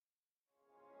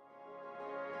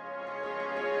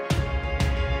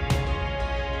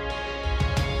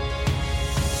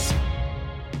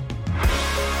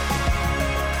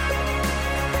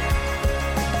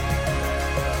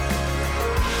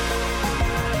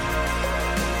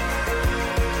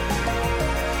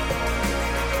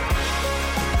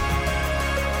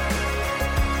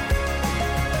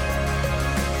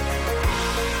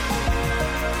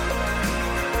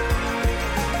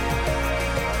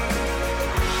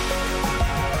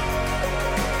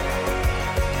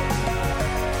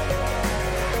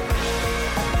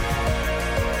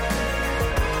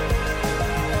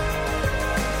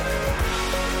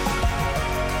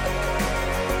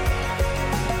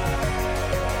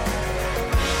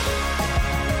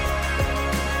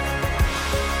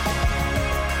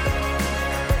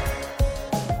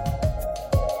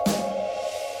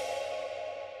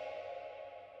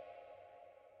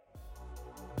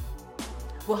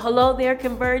Well, hello there,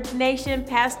 Converge Nation.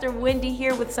 Pastor Wendy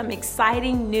here with some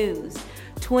exciting news.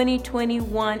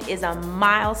 2021 is a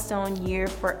milestone year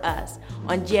for us.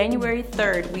 On January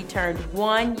 3rd, we turned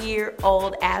 1 year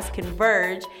old as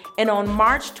Converge, and on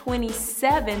March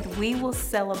 27th, we will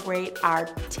celebrate our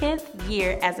 10th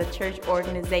year as a church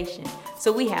organization.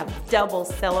 So we have double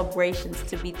celebrations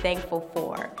to be thankful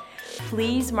for.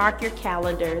 Please mark your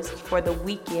calendars for the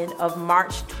weekend of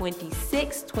March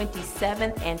 26th,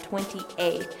 27th, and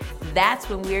 28th. That's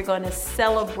when we're going to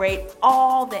celebrate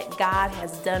all that God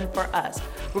has done for us.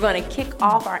 We're going to kick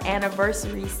off our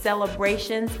anniversary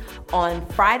celebrations on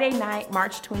Friday night,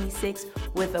 March 26th,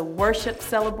 with a worship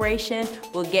celebration.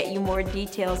 We'll get you more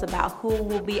details about who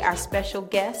will be our special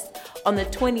guests. On the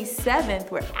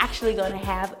 27th, we're actually going to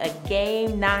have a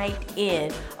game night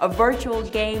a virtual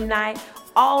game night.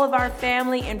 All of our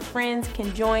family and friends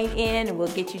can join in, and we'll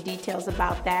get you details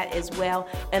about that as well.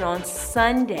 And on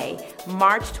Sunday,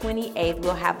 March 28th,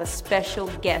 we'll have a special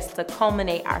guest to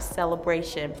culminate our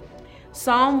celebration.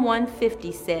 Psalm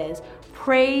 150 says,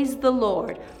 "Praise the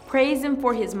Lord. Praise him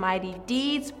for his mighty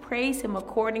deeds. Praise him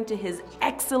according to his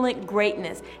excellent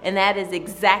greatness." And that is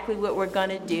exactly what we're going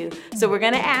to do. So we're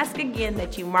going to ask again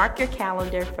that you mark your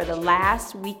calendar for the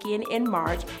last weekend in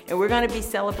March, and we're going to be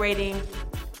celebrating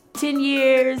 10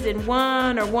 years in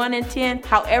 1 or 1 in 10,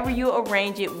 however you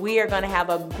arrange it. We are going to have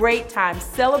a great time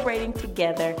celebrating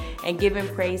together and giving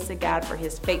praise to God for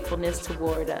his faithfulness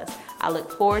toward us. I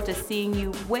look forward to seeing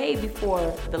you way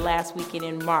before the last weekend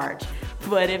in March,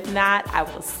 but if not, I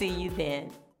will see you then.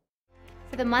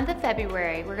 For the month of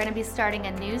February, we're going to be starting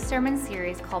a new sermon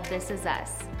series called This Is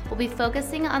Us. We'll be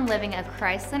focusing on living a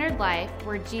Christ-centered life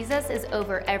where Jesus is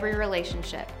over every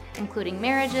relationship, including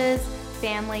marriages,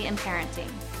 family, and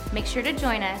parenting. Make sure to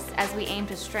join us as we aim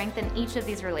to strengthen each of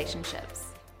these relationships.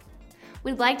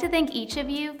 We'd like to thank each of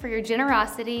you for your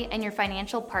generosity and your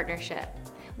financial partnership.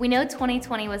 We know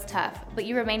 2020 was tough, but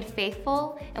you remained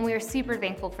faithful, and we are super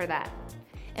thankful for that.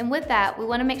 And with that, we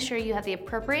want to make sure you have the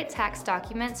appropriate tax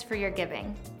documents for your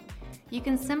giving. You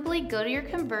can simply go to your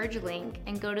Converge link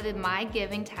and go to the My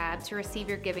Giving tab to receive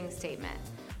your giving statement.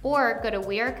 Or go to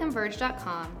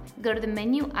weareconverge.com, go to the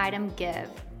menu item Give,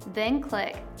 then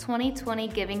click 2020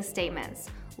 Giving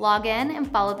Statements. Log in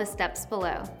and follow the steps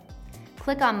below.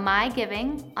 Click on My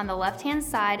Giving on the left-hand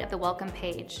side of the welcome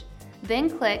page. Then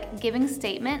click Giving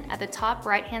Statement at the top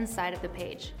right-hand side of the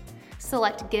page.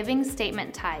 Select Giving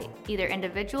Statement type, either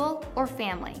individual or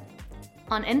family.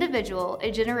 On individual,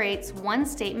 it generates one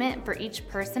statement for each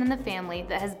person in the family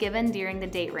that has given during the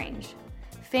date range.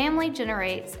 Family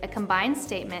generates a combined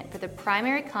statement for the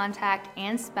primary contact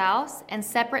and spouse, and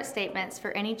separate statements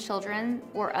for any children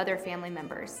or other family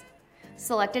members.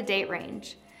 Select a date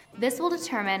range. This will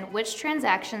determine which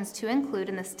transactions to include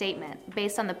in the statement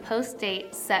based on the post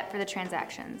date set for the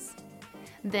transactions.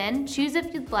 Then choose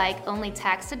if you'd like only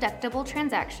tax-deductible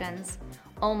transactions,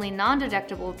 only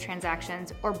non-deductible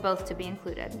transactions, or both to be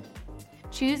included.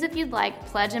 Choose if you'd like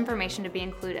pledge information to be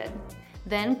included.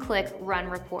 Then click Run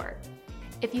Report.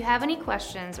 If you have any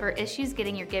questions or issues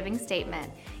getting your giving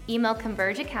statement, email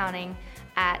Converge Accounting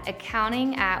at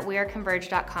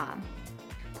accounting@weareconverge.com.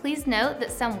 Please note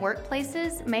that some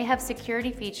workplaces may have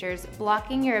security features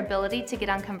blocking your ability to get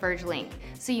on Converge link,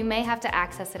 so you may have to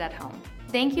access it at home.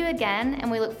 Thank you again, and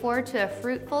we look forward to a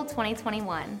fruitful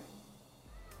 2021.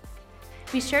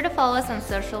 Be sure to follow us on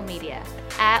social media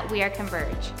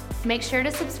 @weareconverge. Make sure to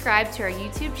subscribe to our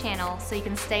YouTube channel so you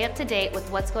can stay up to date with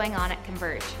what's going on at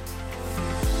Converge.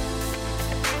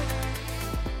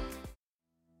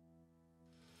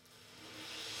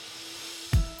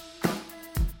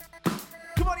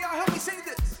 Come on, y'all, help me sing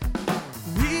this.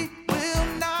 We will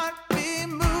not be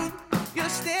moved. You're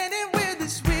standing with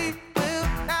us. We will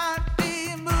not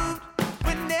be moved.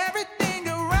 When everything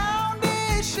around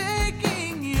is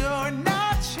shaking, you're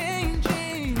not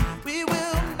changing. We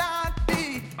will not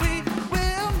be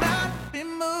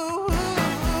moved.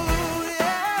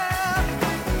 Yeah.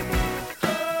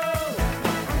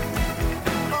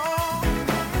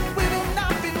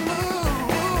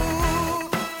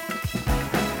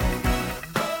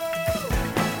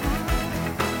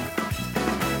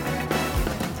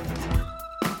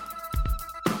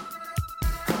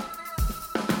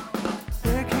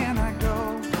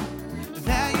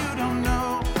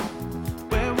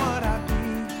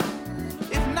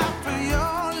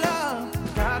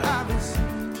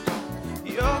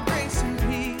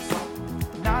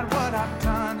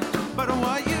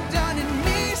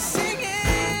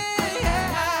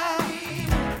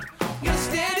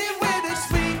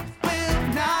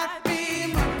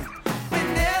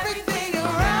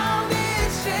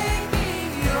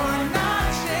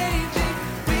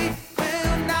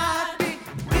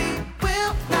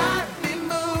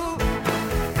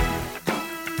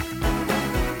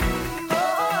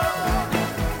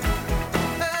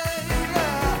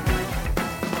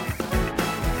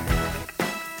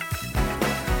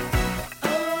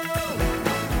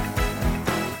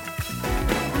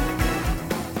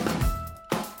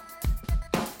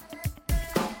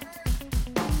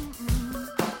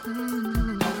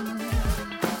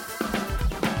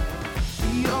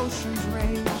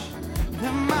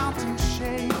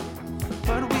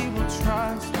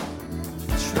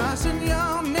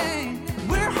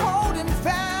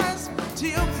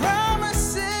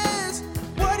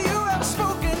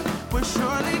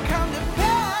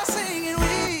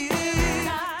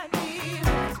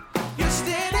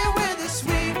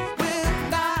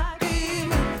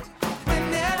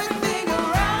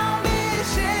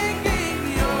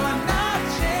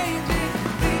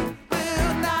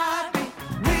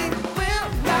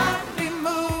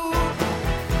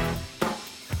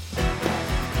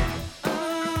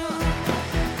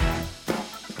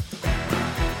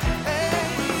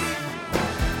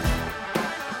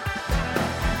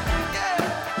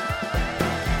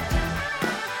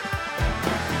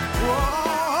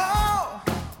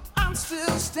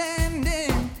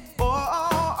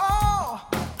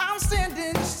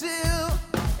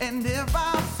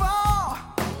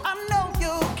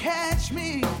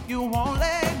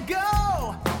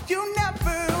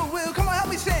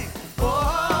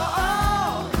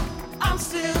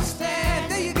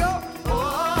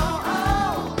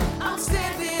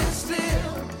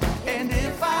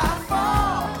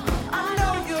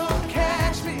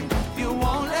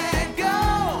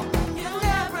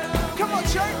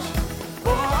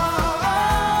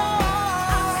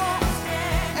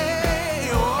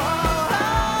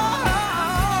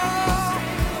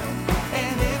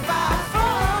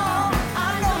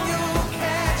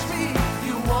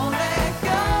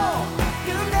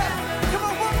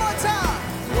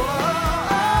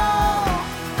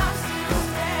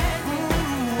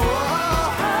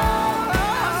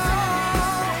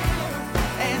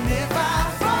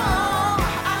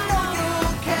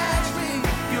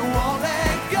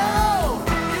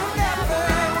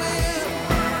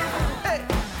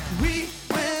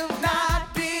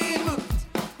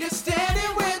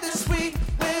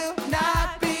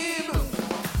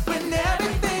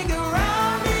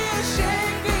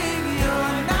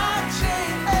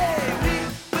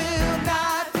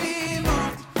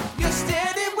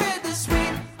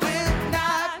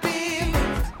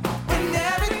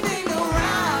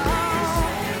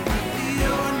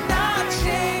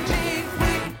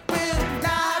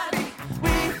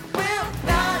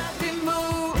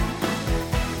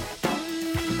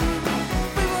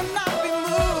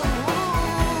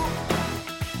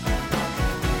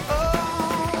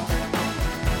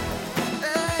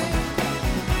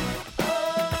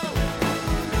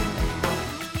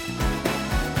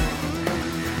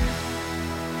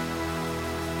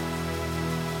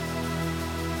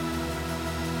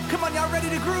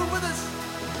 ready to groove with us?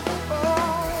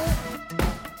 Oh.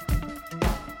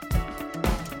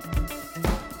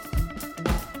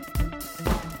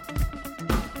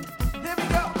 Here we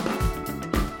go.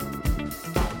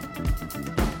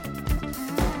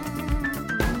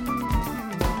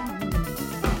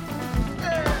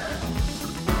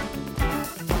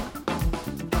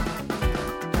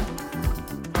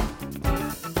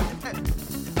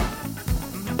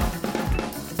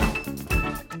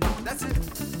 That's it.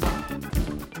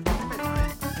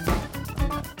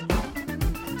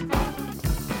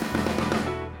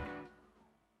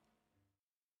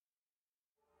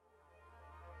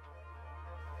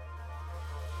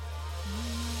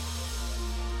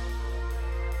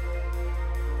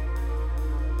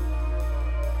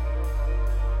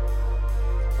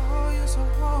 Oh, you're so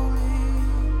holy,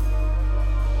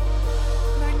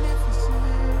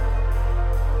 magnificent,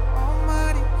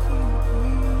 almighty King of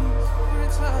Kings,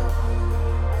 Prince of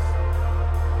Peace.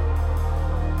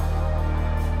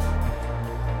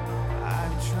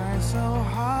 I've tried so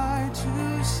hard to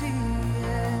see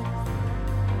it.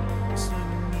 It's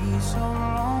taken me so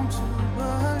long to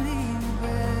believe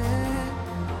it,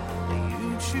 that you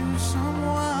choose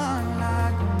someone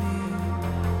like me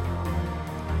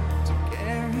to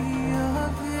carry a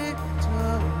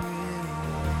victory.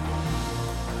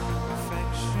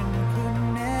 Perfection could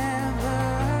never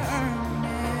earn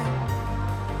it.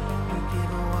 We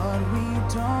get what we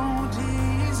don't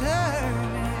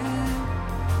deserve it.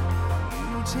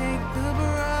 You take the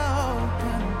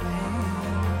broken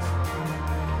things,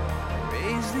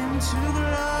 raise them to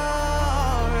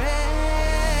glory.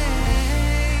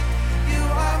 You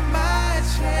are my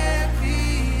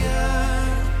champion.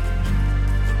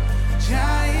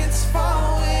 Giants fall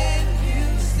when you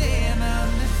stand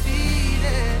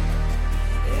undefeated.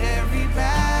 Every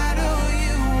battle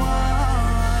you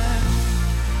won.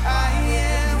 I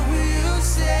am who you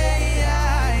say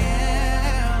I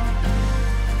am.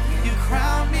 You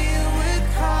crown me with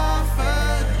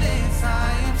confidence. I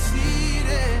am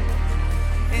seated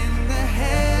in the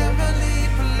heavenly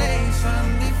place,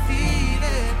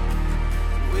 undefeated,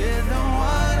 with the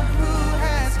one who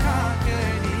has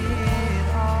conquered it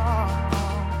all.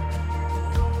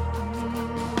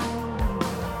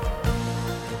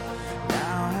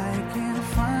 Now I can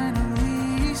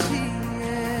finally see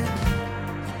it.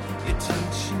 You're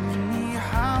teaching me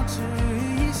how to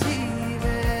receive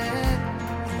it.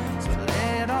 So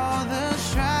let all the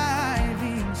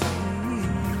striving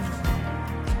cease.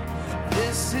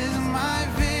 This is my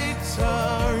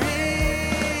victory.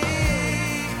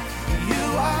 You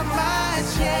are my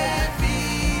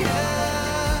champion.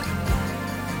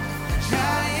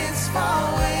 Giants fall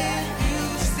when you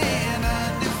stand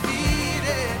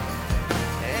undefeated.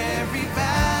 Every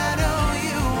battle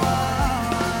you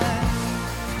won.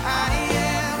 I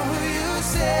am who you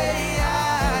say I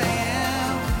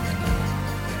am.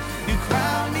 You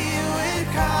crown me with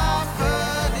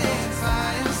confidence. I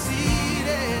am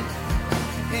seated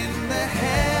in the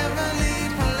heavenly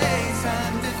place,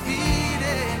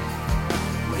 undefeated,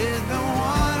 with the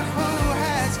one who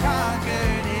has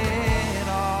conquered it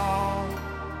all.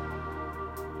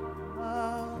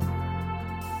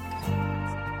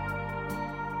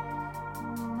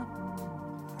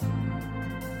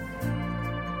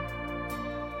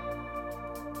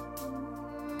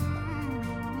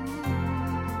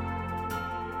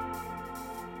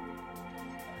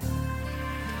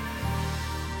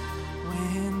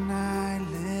 When I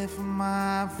lift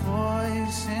my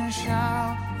voice and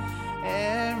shout,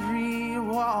 every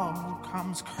wall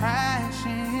comes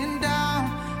crashing down.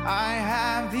 I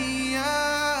have the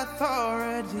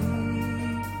authority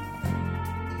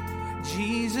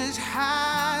Jesus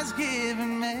has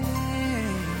given me.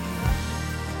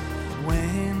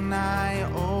 When I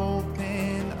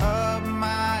open up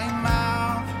my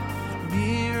mouth,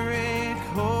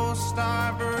 miracles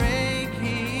start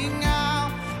breaking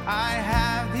out. I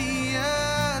have the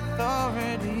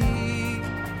authority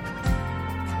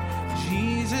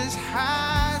Jesus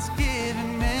has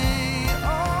given me.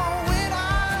 Oh, when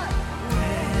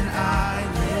I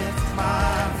lift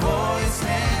my voice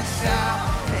and shout,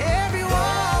 every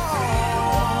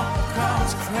wall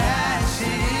comes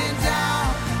crashing down.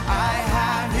 I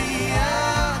have the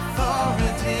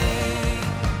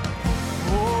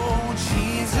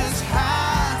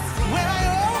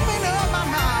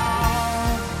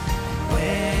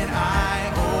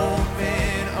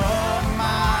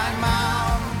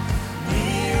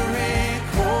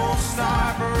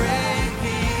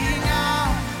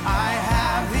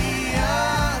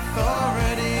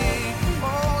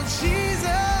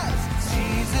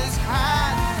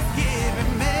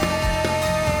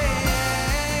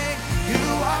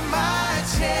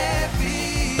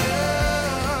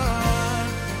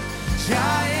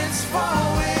Giants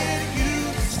fall when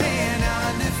you stand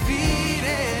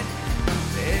undefeated.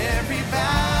 Every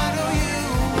battle you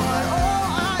won, oh,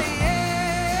 I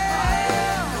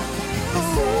am. Ooh,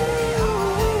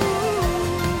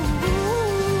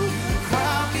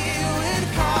 crown me with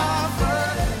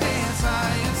confidence. I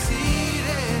am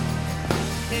seated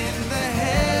in the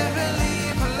heavenly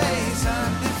place,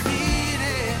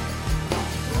 undefeated.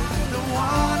 The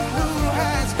one who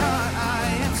has gone, I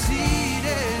am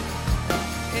seated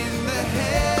in the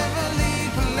heavenly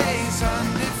place,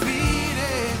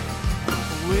 undefeated,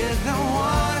 with the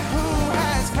one who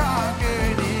has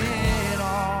conquered it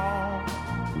all.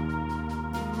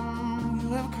 You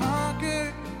have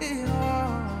conquered it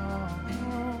all.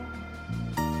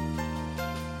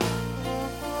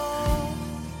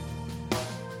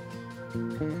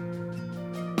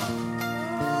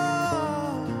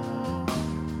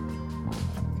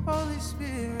 Holy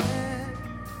Spirit,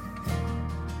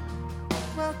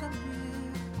 welcome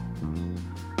here.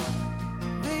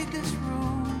 Made this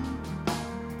room.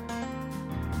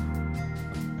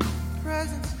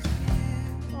 Presence is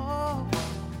here. Oh.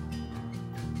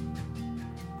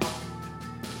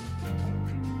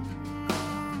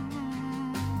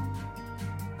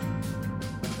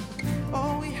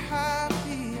 Oh, we have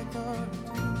the authority.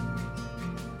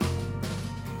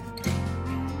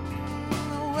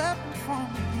 No weapon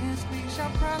formed against me shall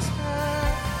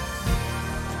prosper.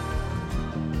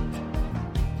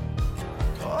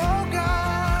 Oh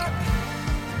God,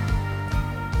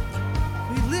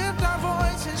 we lift our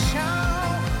voice and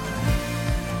shout.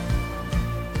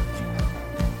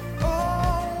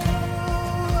 Oh,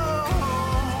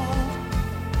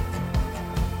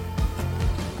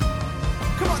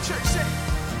 come on, church, say.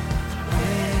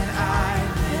 When I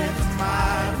lift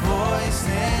my voice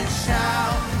and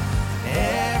shout,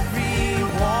 every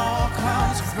wall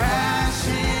comes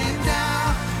crashing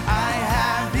down. I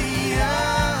have the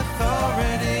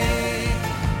authority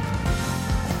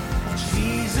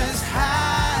Jesus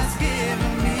has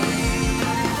given me.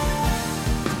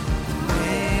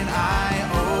 When I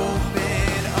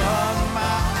open up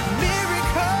my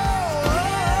miracle,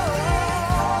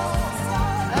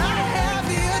 I have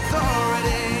the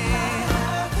authority.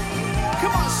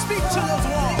 Come on, speak to those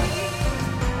walls.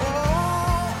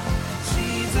 Oh,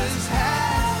 Jesus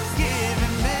has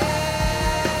given me.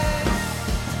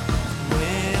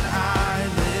 When I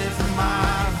lift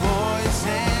my voice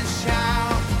and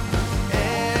shout,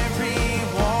 every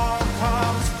wall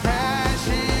comes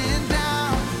crashing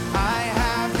down. I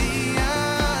have the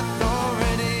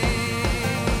authority.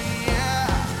 Yeah.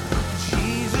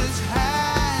 Jesus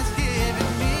has given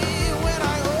me. When I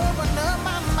open up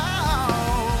my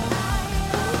mouth,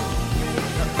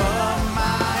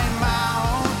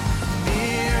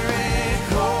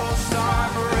 miracles start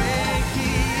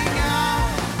breaking out.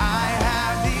 I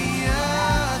have the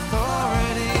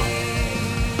authority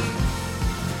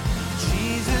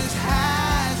Jesus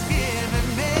has given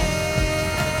me.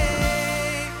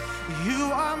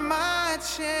 You are my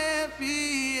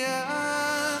champion.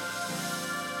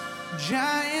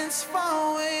 Giants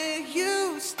fall when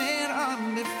you stand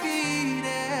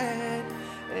undefeated.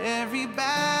 Every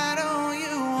battle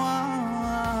you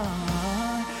won,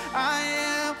 I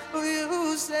am who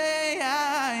you say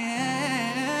I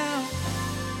am.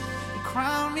 You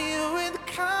crown me with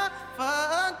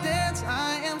confidence.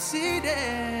 I am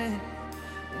seated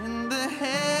in the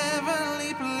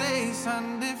heavenly place,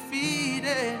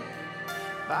 undefeated.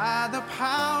 By the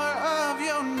power of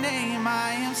your name,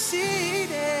 I am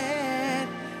seated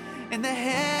in the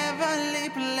heavenly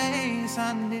place,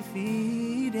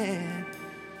 undefeated,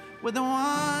 with the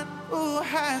one who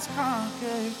has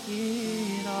conquered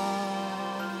it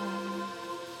all.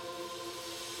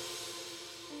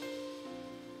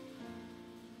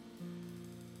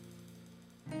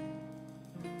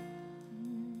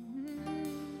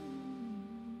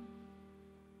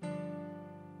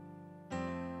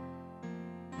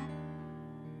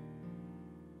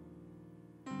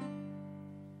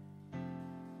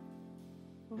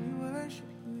 We worship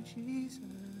you, Jesus.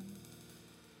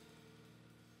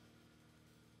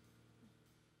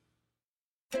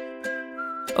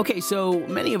 Okay, so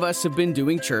many of us have been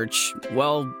doing church,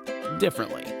 well,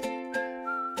 differently.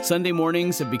 Sunday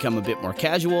mornings have become a bit more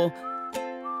casual.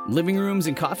 Living rooms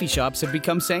and coffee shops have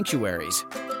become sanctuaries.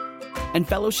 And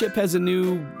fellowship has a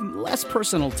new, less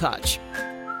personal touch.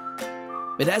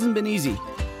 It hasn't been easy.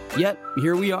 Yet,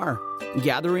 here we are,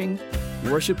 gathering,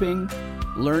 worshiping,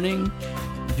 learning,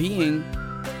 being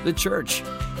the church.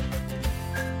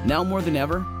 Now more than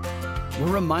ever,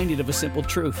 we're reminded of a simple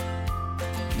truth.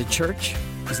 The church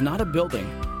is not a building.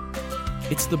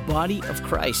 It's the body of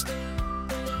Christ.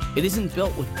 It isn't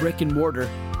built with brick and mortar,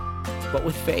 but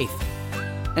with faith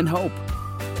and hope.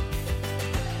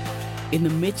 In the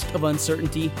midst of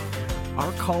uncertainty,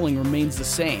 our calling remains the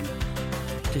same: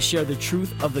 to share the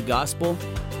truth of the gospel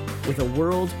with a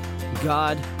world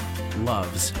God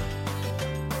loves.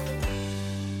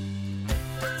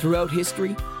 Throughout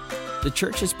history, the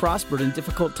church has prospered in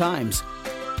difficult times,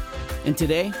 and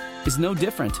today is no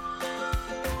different.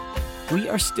 We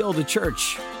are still the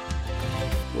church.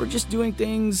 We're just doing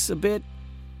things a bit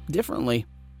differently.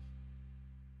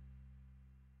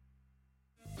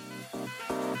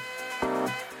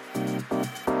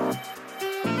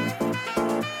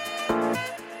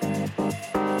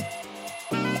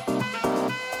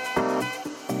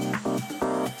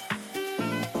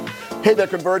 Hey there,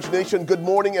 Converge Nation. Good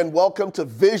morning and welcome to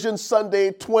Vision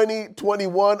Sunday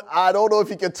 2021. I don't know if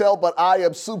you can tell, but I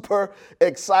am super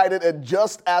excited. And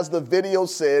just as the video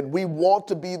said, we want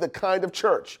to be the kind of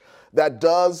church that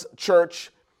does church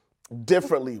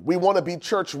differently. We want to be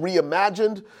church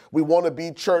reimagined. We want to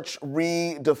be church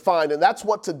redefined. And that's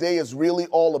what today is really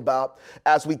all about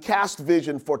as we cast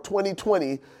vision for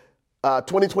 2021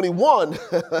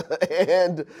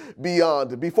 and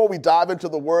beyond. Before we dive into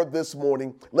the word this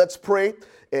morning, let's pray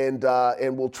and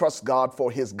we'll trust God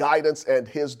for his guidance and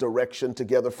his direction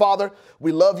together. Father,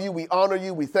 we love you. We honor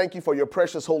you. We thank you for your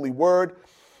precious holy word.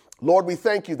 Lord, we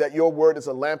thank you that your word is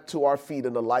a lamp to our feet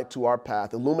and a light to our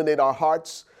path. Illuminate our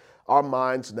hearts, our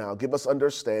minds now. Give us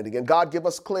understanding. And God, give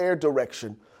us clear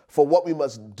direction for what we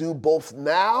must do both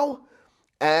now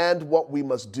and what we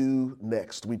must do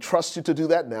next. We trust you to do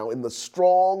that now in the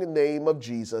strong name of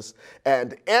Jesus.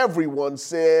 And everyone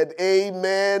said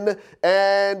amen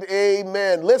and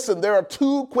amen. Listen, there are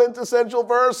two quintessential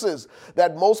verses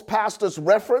that most pastors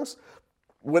reference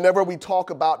whenever we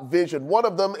talk about vision. One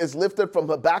of them is lifted from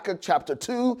Habakkuk chapter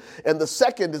 2, and the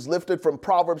second is lifted from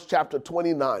Proverbs chapter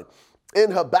 29. In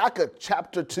Habakkuk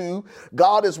chapter 2,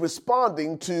 God is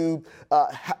responding to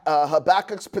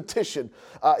Habakkuk's petition.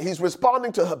 He's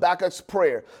responding to Habakkuk's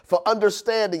prayer for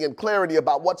understanding and clarity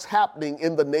about what's happening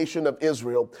in the nation of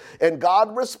Israel. And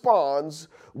God responds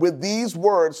with these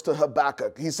words to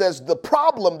Habakkuk. He says, the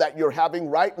problem that you're having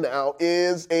right now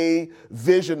is a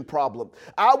vision problem.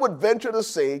 I would venture to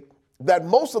say that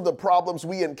most of the problems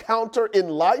we encounter in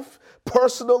life,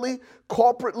 personally,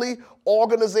 corporately,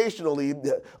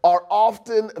 organizationally, are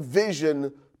often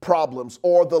vision problems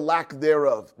or the lack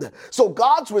thereof. So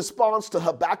God's response to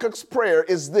Habakkuk's prayer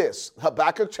is this: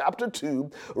 Habakkuk chapter 2,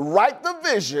 write the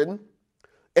vision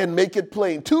and make it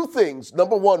plain. Two things.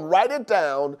 Number one, write it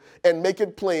down and make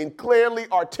it plain, clearly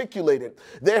articulated.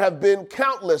 There have been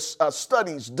countless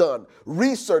studies done,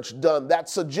 research done that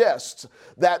suggests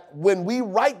that when we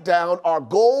write down our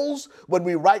goals, when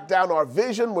we write down our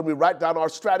vision, when we write down our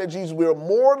strategies, we're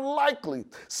more likely,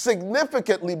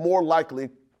 significantly more likely,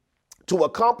 to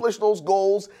accomplish those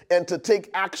goals and to take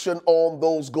action on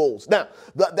those goals. Now,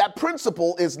 that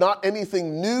principle is not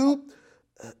anything new.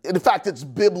 In fact, it's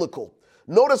biblical.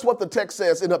 Notice what the text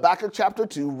says in Habakkuk chapter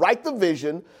 2, write the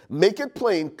vision, make it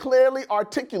plain, clearly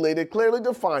articulate it, clearly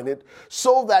define it,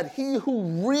 so that he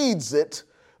who reads it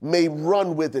may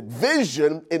run with it.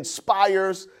 Vision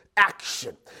inspires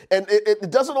action. And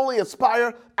it doesn't only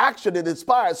inspire action, it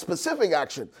inspires specific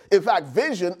action. In fact,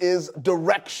 vision is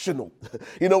directional.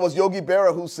 You know, it was Yogi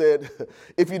Berra who said,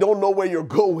 if you don't know where you're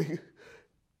going,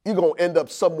 you're going to end up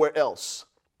somewhere else.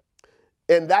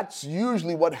 And that's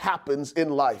usually what happens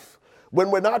in life. When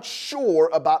we're not sure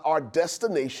about our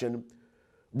destination,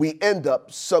 we end up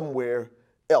somewhere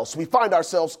else. We find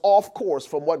ourselves off course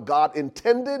from what God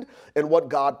intended and what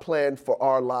God planned for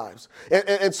our lives.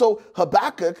 And so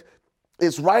Habakkuk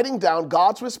is writing down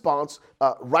God's response,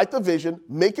 write the vision,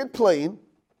 make it plain,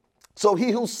 so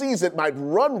he who sees it might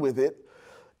run with it.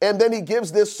 And then he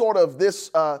gives this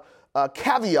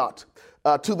caveat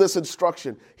to this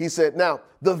instruction. He said, now,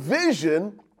 the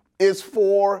vision is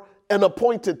for an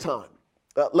appointed time.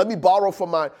 Let me borrow from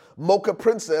my Mocha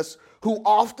princess, who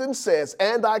often says,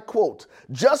 and I quote,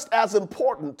 just as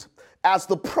important as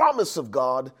the promise of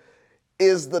God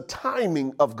is the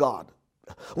timing of God.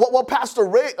 What Pastor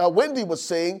Wendy was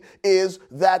saying is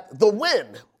that the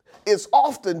when is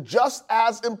often just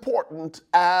as important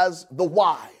as the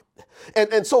why.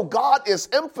 And so God is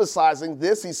emphasizing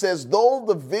this. He says,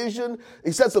 the vision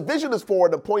is for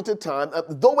an appointed time,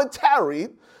 though it tarry.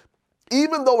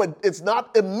 Even though it's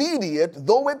not immediate,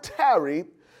 though it tarry,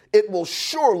 it will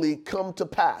surely come to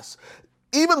pass.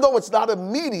 Even though it's not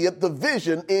immediate, the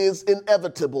vision is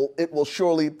inevitable. It will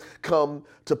surely come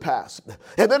to pass.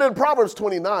 And then in Proverbs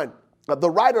 29, the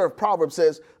writer of Proverbs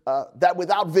says that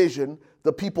without vision,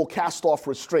 the people cast off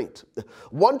restraint.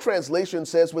 One translation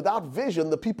says, without vision,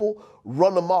 the people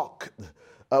run amok.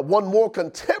 One more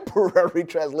contemporary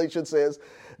translation says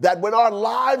that when our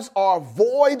lives are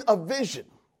void of vision,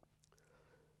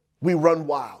 we run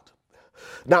wild.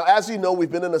 Now, as you know,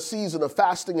 we've been in a season of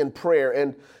fasting and prayer,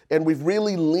 and we've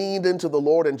really leaned into the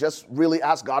Lord and just really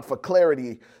asked God for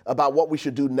clarity about what we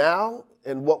should do now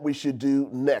and what we should do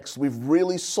next. We've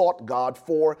really sought God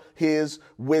for his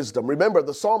wisdom. Remember,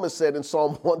 the psalmist said in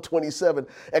Psalm 127,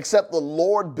 except the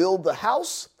Lord build the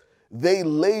house, they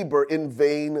labor in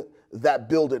vain that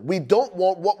build it. We don't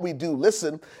want what we do,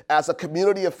 listen, as a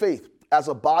community of faith, as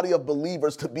a body of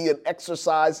believers, to be an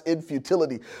exercise in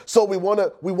futility. So we want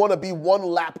to be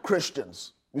one-lap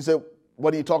Christians. We say,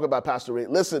 what are you talking about, Pastor Ray?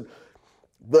 Listen,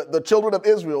 the children of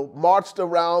Israel marched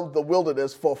around the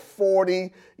wilderness for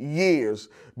 40 years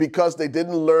because they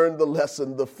didn't learn the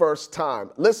lesson the first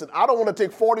time. Listen, I don't want to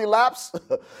take 40 laps.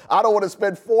 I don't want to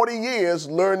spend 40 years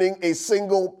learning a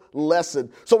single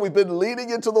lesson. So we've been leaning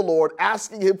into the Lord,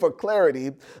 asking him for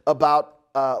clarity about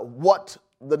what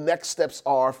the next steps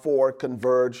are for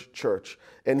Converge Church.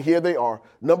 And here they are.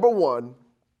 Number one,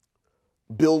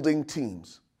 building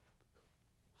teams.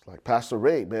 Like, Pastor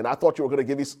Ray, man, I thought you were going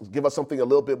to give us something a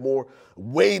little bit more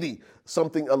weighty,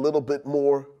 something a little bit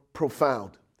more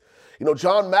profound. You know,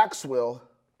 John Maxwell,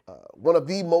 one of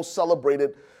the most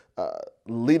celebrated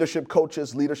leadership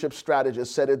coaches, leadership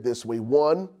strategists, said it this way: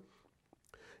 one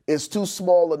is too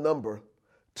small a number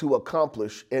to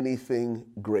accomplish anything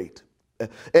great.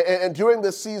 And during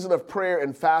this season of prayer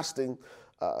and fasting,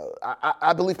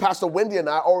 I believe Pastor Wendy and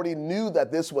I already knew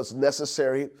that this was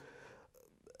necessary,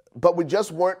 but we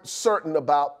just weren't certain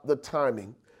about the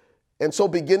timing. And so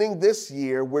beginning this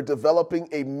year, we're developing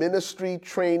a ministry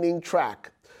training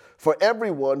track for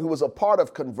everyone who is a part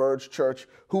of Converge Church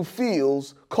who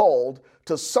feels called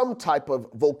to some type of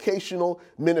vocational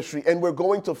ministry. And we're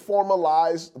going to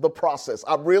formalize the process.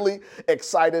 I'm really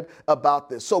excited about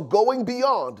this. So going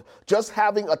beyond just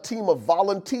having a team of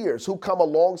volunteers who come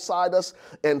alongside us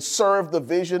and serve the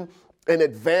vision and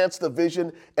advance the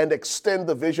vision and extend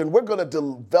the vision, we're going to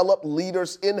develop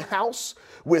leaders in-house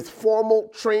with formal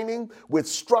training, with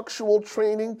structural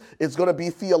training. It's going to be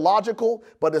theological,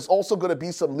 but it's also going to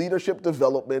be some leadership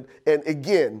development. And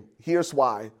again, here's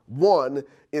why. One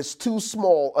is too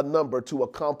small a number to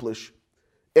accomplish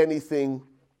anything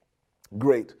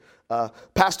great.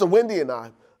 Pastor Wendy and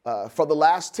I, for the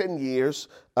last 10 years,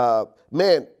 by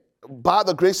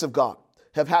the grace of God,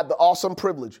 have had the awesome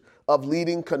privilege of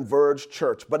leading Converge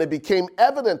Church. But it became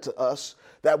evident to us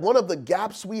that one of the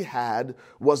gaps we had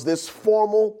was this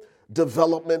formal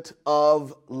development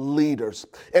of leaders.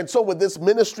 And so with this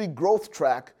ministry growth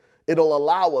track, it'll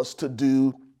allow us to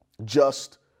do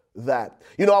just that.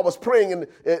 You know, I was praying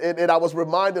and I was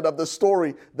reminded of the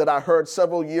story that I heard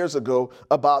several years ago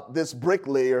about this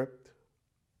bricklayer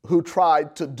who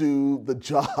tried to do the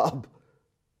job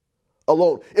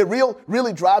alone. It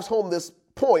really drives home this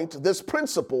point, this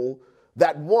principle,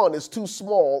 that one is too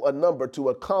small a number to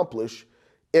accomplish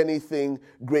anything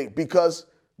great, because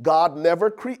God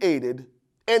never created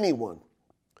anyone,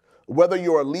 whether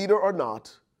you're a leader or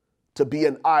not, to be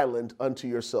an island unto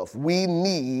yourself. We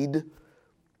need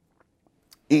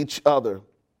each other.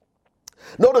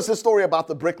 Notice this story about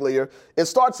the bricklayer. It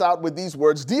starts out with these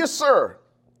words: "Dear sir,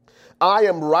 I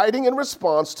am writing in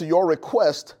response to your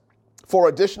request for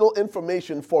additional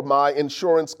information for my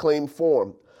insurance claim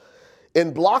form.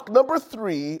 In block number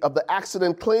 3 of the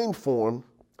accident claim form,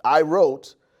 I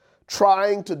wrote,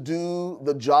 trying to do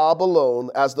the job alone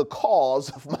as the cause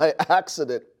of my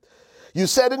accident. You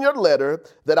said in your letter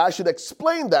that I should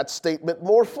explain that statement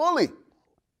more fully.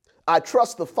 I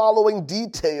trust the following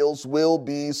details will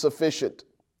be sufficient.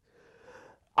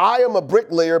 I am a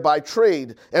bricklayer by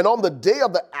trade, and on the day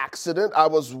of the accident, I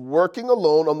was working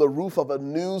alone on the roof of a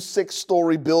new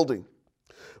 6-story building.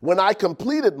 When I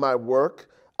completed my work,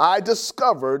 I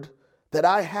discovered that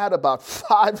I had about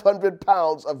 500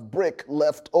 pounds of brick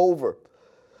left over.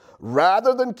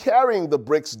 Rather than carrying the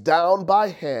bricks down by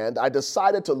hand, I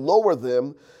decided to lower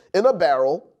them in a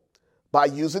barrel by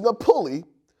using a pulley,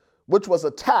 which was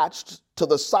attached to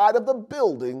the side of the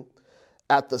building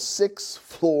at the 6th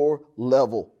floor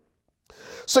level.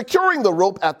 Securing the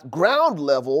rope at ground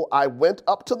level, I went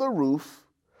up to the roof,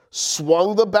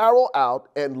 swung the barrel out,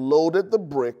 and loaded the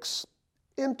bricks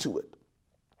into it.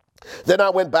 Then I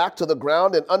went back to the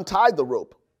ground and untied the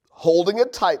rope, holding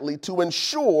it tightly to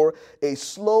ensure a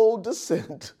slow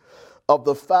descent of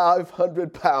the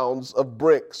 500 pounds of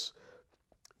bricks.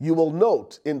 You will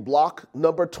note in block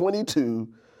number 22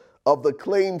 of the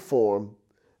claim form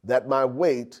that my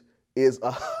weight is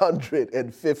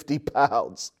 150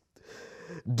 pounds.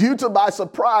 Due to my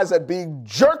surprise at being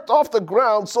jerked off the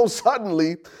ground so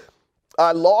suddenly,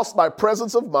 I lost my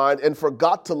presence of mind and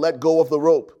forgot to let go of the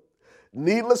rope.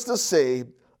 Needless to say,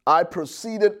 I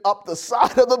proceeded up the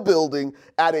side of the building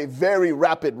at a very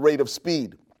rapid rate of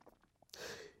speed.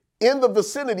 In the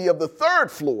vicinity of the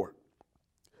third floor,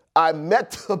 I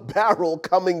met the barrel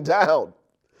coming down.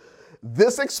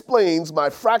 This explains my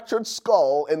fractured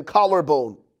skull and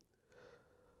collarbone.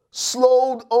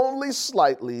 Slowed only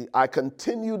slightly, I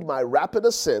continued my rapid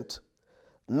ascent,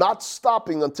 not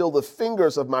stopping until the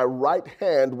fingers of my right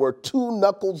hand were 2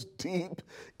 knuckles deep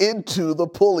into the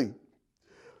pulley.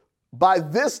 By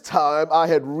this time, I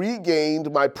had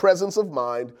regained my presence of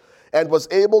mind and was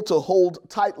able to hold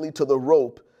tightly to the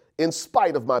rope in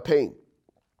spite of my pain.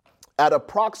 At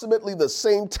approximately the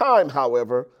same time,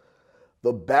 however,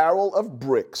 the barrel of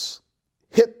bricks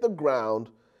hit the ground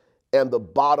and the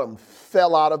bottom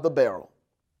fell out of the barrel.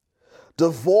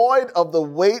 Devoid of the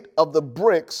weight of the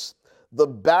bricks, the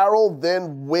barrel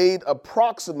then weighed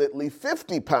approximately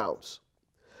 50 pounds.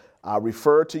 I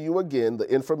refer to you again the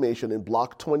information in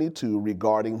block 22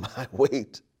 regarding my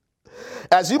weight.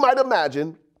 As you might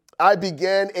imagine, I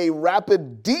began a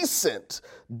rapid descent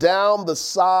down the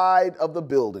side of the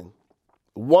building.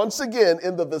 Once again,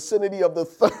 in the vicinity of the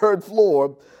third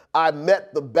floor, I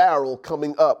met the barrel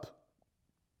coming up.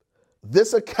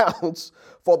 This accounts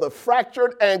for the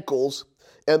fractured ankles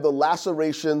and the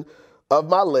laceration of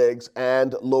my legs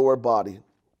and lower body.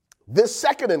 This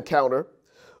second encounter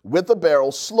with the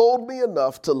barrel slowed me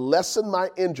enough to lessen my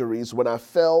injuries when I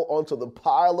fell onto the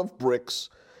pile of bricks,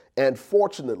 and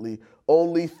fortunately,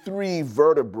 only 3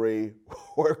 vertebrae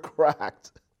were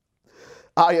cracked.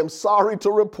 I am sorry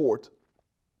to report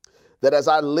that as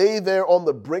I lay there on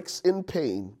the bricks in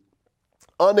pain,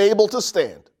 unable to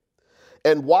stand,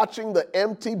 and watching the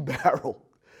empty barrel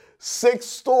 6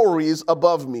 stories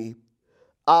above me,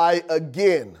 I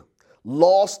again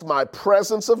lost my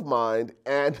presence of mind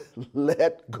and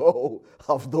let go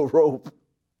of the rope.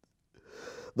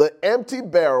 The empty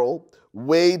barrel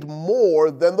weighed more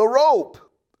than the rope,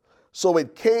 so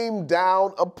it came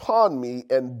down upon me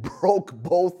and broke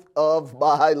both of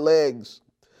my legs.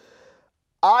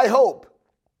 I hope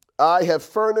I have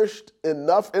furnished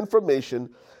enough information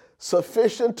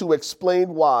sufficient to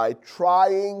explain why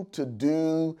trying to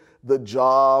do the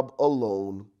job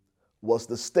alone was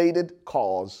the stated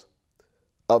cause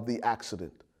of the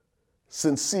accident.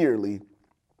 Sincerely,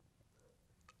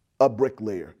 a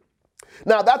bricklayer.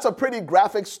 Now, that's a pretty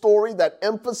graphic story that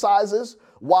emphasizes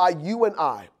why you and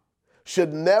I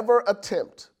should never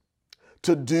attempt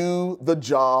to do the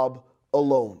job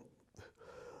alone.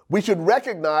 We should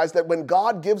recognize that when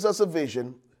God gives us a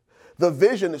vision, the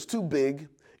vision is too big,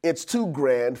 it's too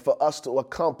grand for us to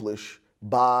accomplish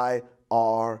by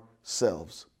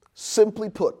ourselves. Simply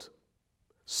put,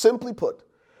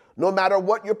 no matter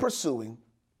what you're pursuing,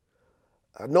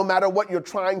 no matter what you're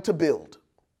trying to build,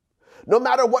 no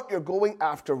matter what you're going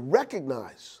after,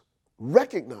 recognize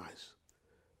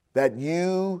that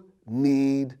you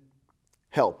need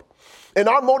help. And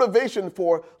our motivation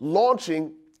for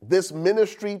launching this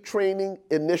ministry training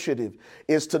initiative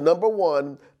is to, number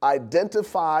one,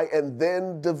 identify and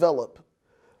then develop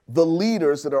the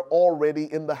leaders that are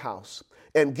already in the house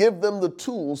and give them the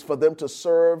tools for them to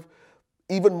serve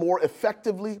even more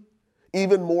effectively,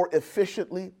 even more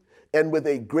efficiently, and with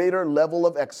a greater level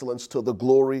of excellence to the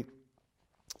glory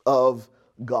of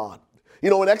God. You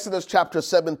know, in Exodus chapter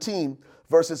 17,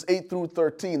 verses 8 through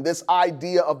 13, this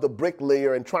idea of the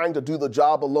bricklayer and trying to do the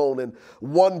job alone and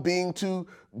one being too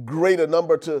great a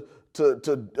number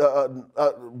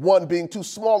one being too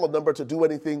small a number to do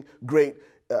anything great,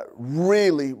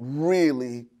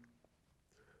 really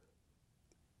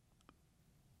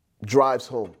drives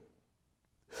home.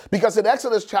 Because in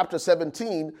Exodus chapter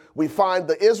 17, we find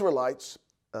the Israelites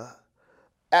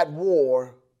at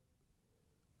war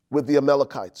with the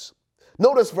Amalekites.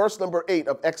 Notice verse number 8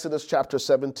 of Exodus chapter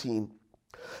 17.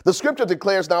 The scripture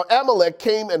declares, "Now Amalek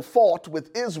came and fought with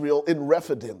Israel in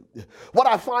Rephidim." What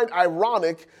I find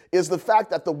ironic is the fact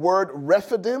that the word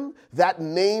Rephidim, that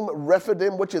name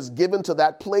Rephidim, which is given to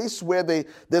that place where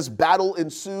this battle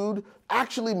ensued,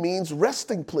 actually means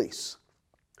resting place.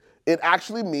 It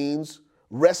actually means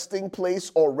resting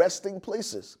place or resting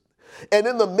places. And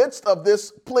in the midst of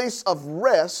this place of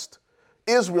rest,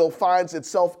 Israel finds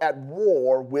itself at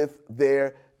war with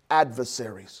their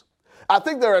adversaries. I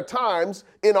think there are times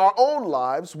in our own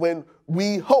lives when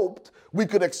we hoped we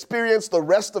could experience the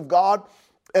rest of God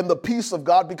and the peace of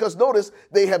God, because notice,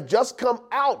 they have just come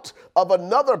out of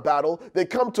another battle. They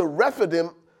come to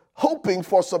Rephidim hoping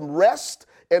for some rest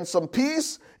and some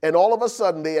peace, and all of a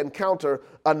sudden they encounter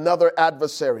another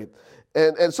adversary.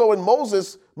 And so in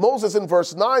Moses in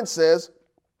verse 9 says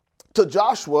to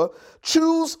Joshua,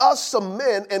 choose us some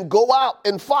men and go out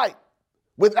and fight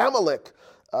with Amalek.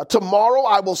 Tomorrow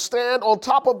I will stand on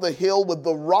top of the hill with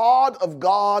the rod of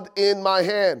God in my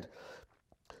hand.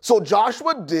 So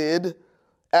Joshua did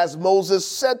as Moses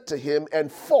said to him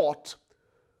and fought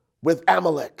with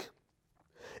Amalek.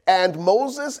 And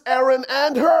Moses, Aaron,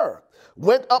 and Hur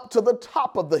went up to the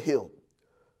top of the hill.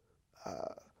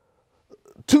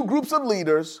 Two groups of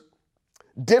leaders,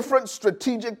 different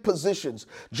strategic positions.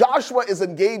 Joshua is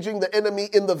engaging the enemy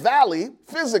in the valley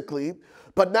physically,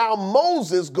 but now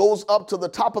Moses goes up to the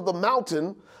top of the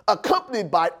mountain, accompanied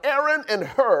by Aaron and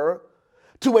Hur,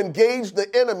 to engage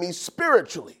the enemy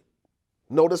spiritually.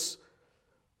 Notice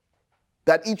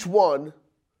that each one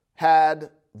had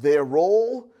their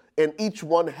role and each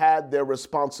one had their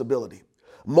responsibility.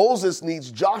 Moses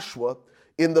needs Joshua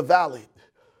in the valley,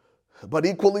 but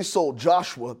equally so,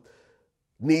 Joshua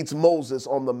needs Moses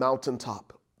on the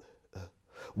mountaintop.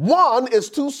 One is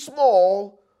too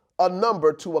small a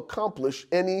number to accomplish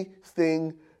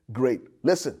anything great.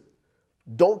 Listen,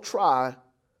 don't try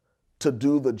to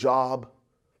do the job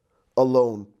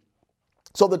alone.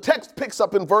 So the text picks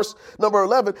up in verse number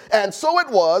 11. And so it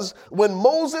was when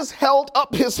Moses held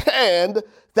up his hand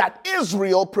that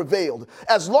Israel prevailed.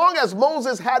 As long as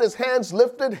Moses had his hands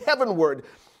lifted heavenward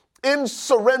in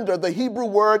surrender, the Hebrew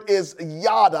word is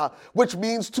yada, which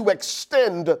means to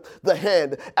extend the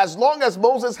hand. As long as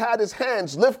Moses had his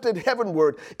hands lifted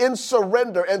heavenward in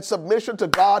surrender and submission to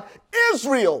God,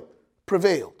 Israel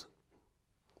prevailed.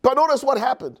 But notice what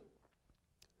happened.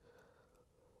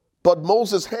 But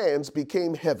Moses' hands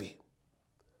became heavy.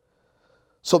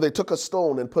 So they took a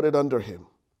stone and put it under him,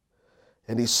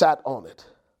 and he sat on it.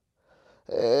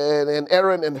 And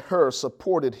Aaron and Hur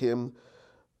supported him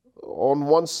on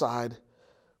one side,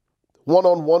 one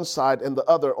on one side and the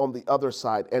other on the other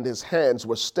side, and his hands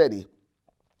were steady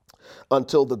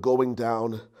until the going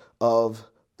down of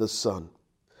the sun.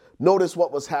 Notice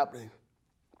what was happening.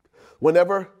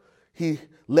 Whenever he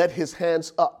let his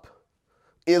hands up,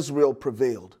 Israel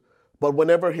prevailed. But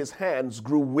whenever his hands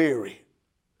grew weary,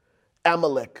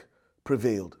 Amalek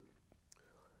prevailed.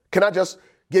 Can I just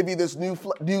give you this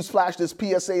news flash, this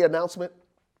PSA announcement?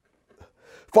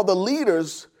 For the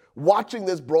leaders watching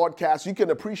this broadcast, you can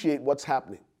appreciate what's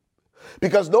happening.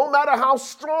 Because no matter how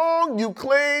strong you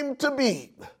claim to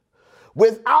be,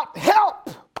 without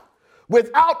help,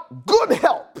 without good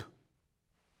help,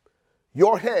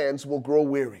 your hands will grow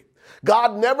weary.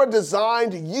 God never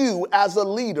designed you as a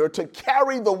leader to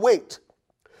carry the weight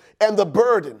and the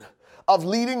burden of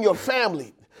leading your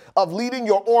family, of leading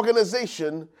your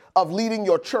organization, of leading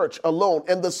your church alone.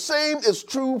 And the same is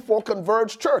true for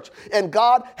Converge Church. And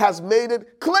God has made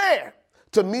it clear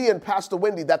to me and Pastor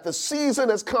Wendy that the season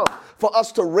has come for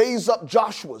us to raise up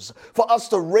Joshua's, for us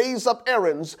to raise up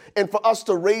Aaron's, and for us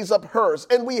to raise up hers.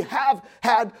 And we have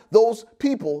had those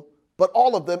people, but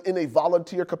all of them in a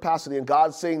volunteer capacity. And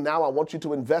God's saying, now I want you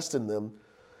to invest in them,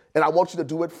 and I want you to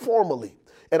do it formally.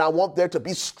 And I want there to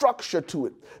be structure to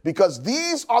it, because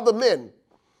these are the men,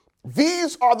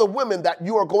 these are the women that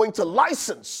you are going to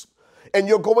license and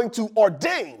you're going to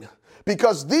ordain,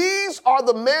 because these are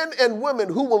the men and women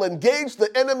who will engage the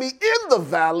enemy in the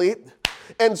valley,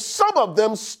 and some of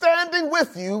them standing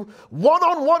with you, one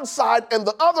on one side and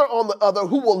the other on the other,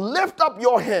 who will lift up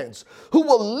your hands, who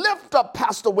will lift up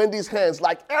Pastor Wendy's hands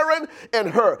like Aaron and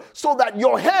Hur, so that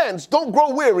your hands don't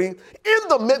grow weary in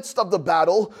the midst of the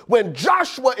battle when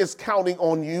Joshua is counting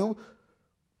on you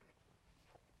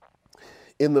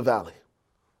in the valley.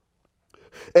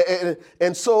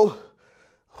 And so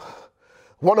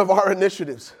one of our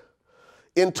initiatives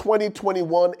in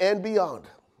 2021 and beyond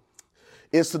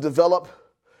is to develop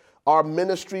our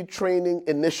ministry training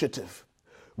initiative,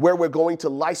 where we're going to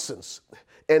license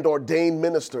and ordain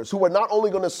ministers who are not only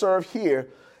going to serve here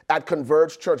at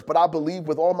Converge Church, but I believe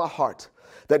with all my heart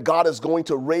that God is going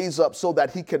to raise up so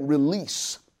that he can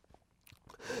release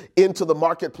into the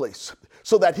marketplace,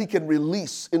 so that he can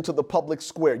release into the public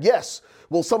square. Yes,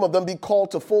 will some of them be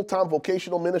called to full-time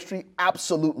vocational ministry?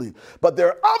 Absolutely. But there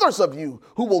are others of you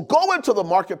who will go into the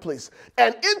marketplace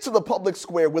and into the public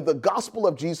square with the gospel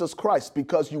of Jesus Christ,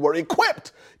 because you were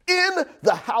equipped in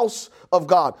the house of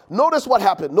God. Notice what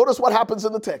happened. Notice what happens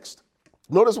in the text.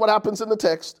 Notice what happens in the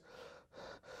text.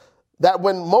 That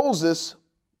when Moses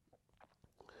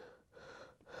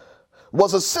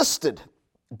was assisted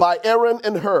by Aaron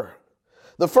and Hur,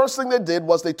 the first thing they did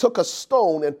was they took a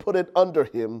stone and put it under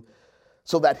him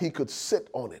so that he could sit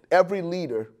on it. Every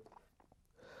leader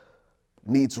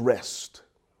needs rest.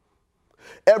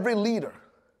 Every leader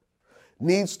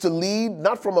needs to lead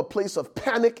not from a place of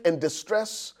panic and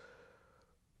distress,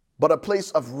 but a place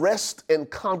of rest and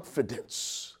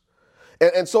confidence.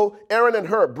 And so Aaron and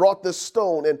Hur brought this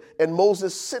stone, and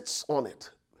Moses sits on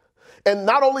it. And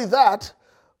not only that,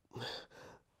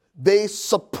 they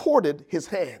supported his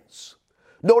hands.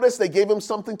 Notice they gave him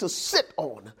something to sit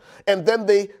on, and then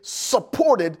they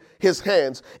supported his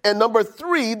hands. And number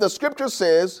 3, the scripture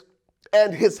says,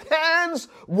 and his hands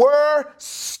were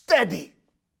steady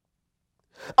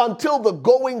until the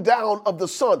going down of the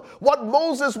sun. What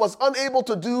Moses was unable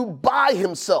to do by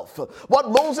himself,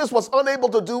 what Moses was unable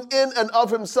to do in and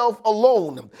of himself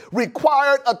alone,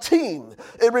 required a team.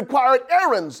 It required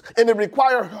Aaron's and it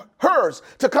required hers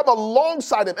to come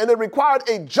alongside him. And it required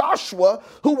a Joshua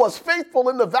who was faithful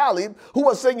in the valley, who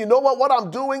was saying, you know what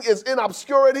I'm doing is in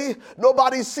obscurity.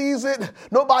 Nobody sees it.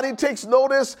 Nobody takes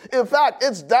notice. In fact,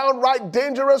 it's downright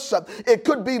dangerous. It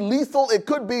could be lethal. It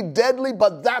could be deadly,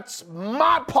 but that's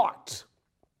my part.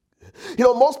 You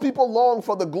know, most people long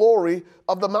for the glory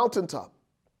of the mountaintop.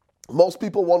 Most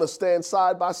people want to stand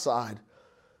side by side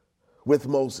with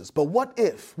Moses. But what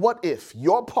if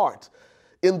your part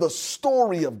in the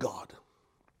story of God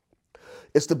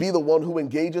is to be the one who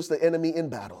engages the enemy in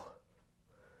battle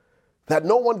that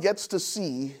no one gets to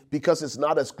see because it's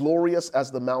not as glorious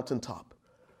as the mountaintop,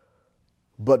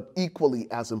 but equally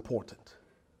as important?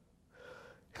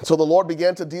 And so the Lord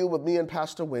began to deal with me and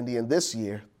Pastor Wendy, and this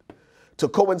year, to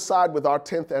coincide with our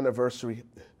 10th anniversary,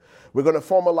 we're going to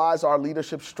formalize our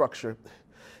leadership structure,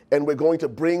 and we're going to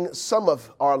bring some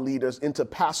of our leaders into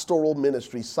pastoral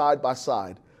ministry side by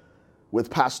side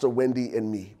with Pastor Wendy and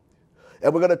me.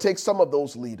 And we're going to take some of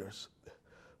those leaders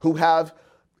who have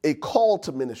a call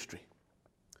to ministry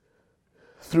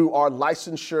through our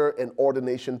licensure and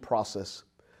ordination process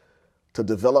to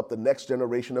develop the next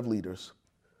generation of leaders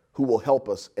who will help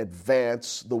us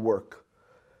advance the work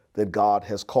that God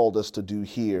has called us to do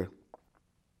here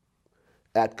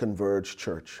at Converge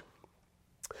Church.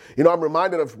 You know, I'm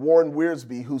reminded of Warren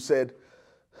Wiersbe, who said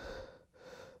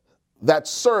that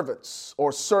servants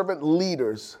or servant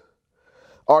leaders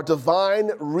are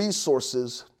divine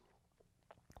resources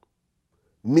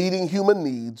meeting human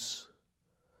needs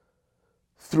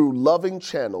through loving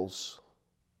channels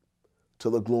to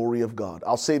the glory of God.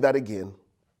 I'll say that again.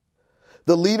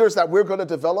 The leaders that we're going to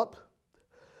develop,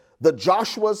 the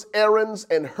Joshuas, Aarons,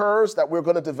 and Hurs that we're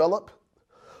going to develop,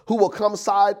 who will come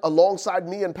alongside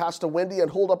me and Pastor Wendy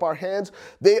and hold up our hands,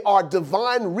 they are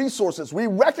divine resources. We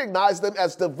recognize them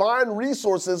as divine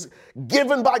resources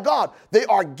given by God. They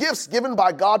are gifts given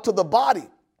by God to the body.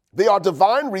 They are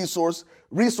divine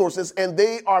resources, and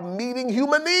they are meeting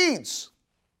human needs.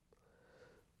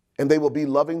 And they will be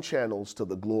loving channels to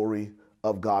the glory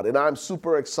of God. And I'm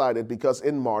super excited because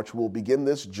in March, we'll begin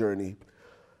this journey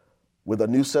with a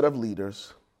new set of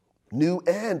leaders, new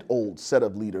and old set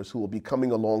of leaders who will be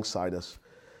coming alongside us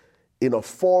in a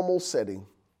formal setting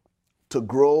to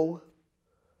grow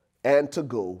and to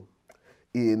go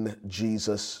in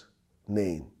Jesus'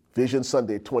 name. Vision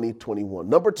Sunday 2021.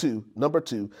 Number two,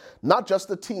 not just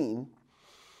the team,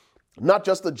 not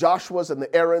just the Joshuas and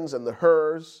the Aarons and the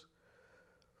Hurs,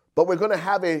 but we're going to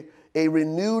have a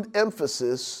renewed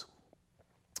emphasis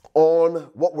on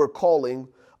what we're calling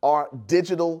our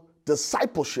digital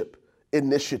discipleship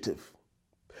initiative.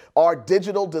 Our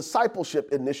digital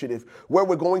discipleship initiative, where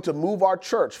we're going to move our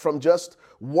church from just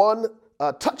one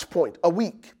touch point a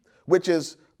week, which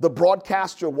is the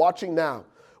broadcast you're watching now.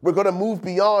 We're going to move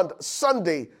beyond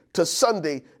Sunday to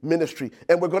Sunday ministry,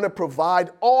 and we're going to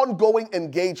provide ongoing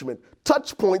engagement,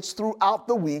 touch points throughout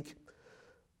the week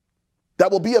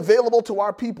that will be available to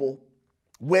our people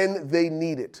when they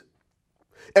need it.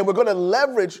 And we're going to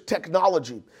leverage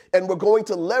technology, and we're going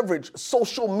to leverage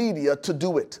social media to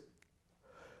do it.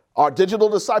 Our digital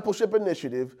discipleship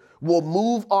initiative will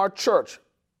move our church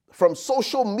from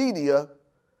social media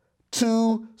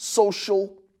to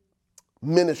social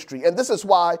ministry. And this is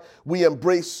why we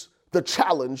embrace the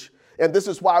challenge, and this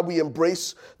is why we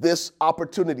embrace this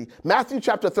opportunity. Matthew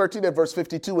chapter 13 and verse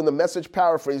 52 in the Message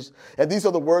paraphrase, and these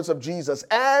are the words of Jesus.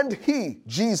 And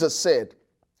Jesus said,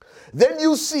 then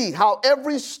you see how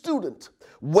every student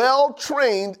well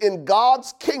trained in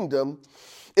God's kingdom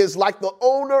is like the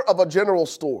owner of a general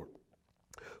store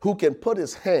who can put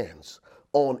his hands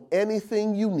on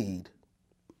anything you need,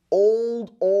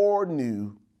 old or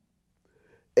new,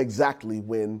 exactly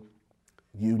when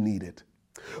you need it.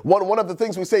 One of the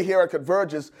things we say here at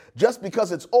Converge is just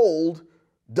because it's old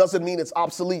doesn't mean it's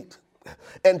obsolete.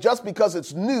 And just because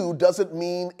it's new doesn't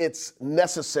mean it's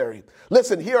necessary.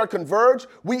 Listen, here at Converge,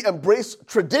 we embrace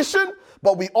tradition,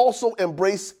 but we also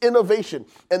embrace innovation.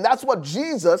 And that's what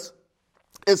Jesus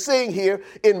is saying here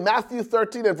in Matthew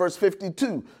 13 and verse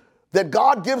 52, that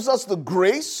God gives us the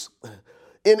grace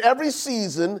in every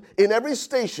season, in every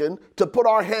station, to put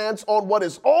our hands on what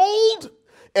is old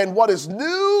and what is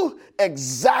new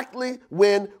exactly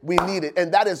when we need it.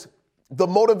 And that is the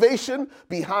motivation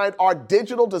behind our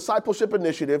digital discipleship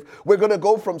initiative. We're going to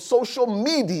go from social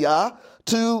media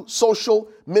to social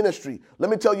ministry. Let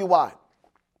me tell you why.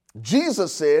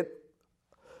 Jesus said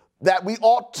that we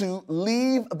ought to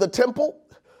leave the temple,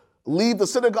 leave the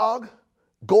synagogue,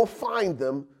 go find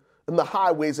them in the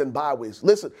highways and byways.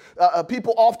 Listen,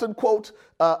 people often quote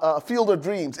Field of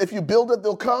Dreams. If you build it,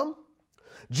 they'll come.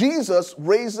 Jesus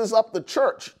raises up the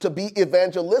church to be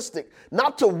evangelistic,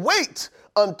 not to wait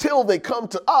until they come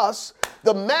to us.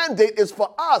 The mandate is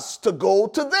for us to go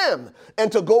to them and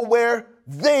to go where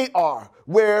they are,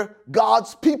 where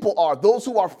God's people are, those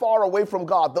who are far away from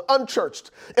God, the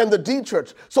unchurched and the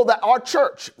de-churched, so that our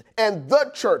church and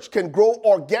the church can grow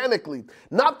organically,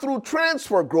 not through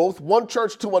transfer growth, one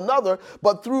church to another,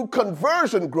 but through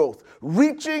conversion growth,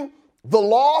 reaching the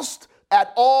lost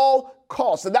at all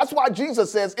costs. And that's why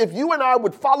Jesus says, if you and I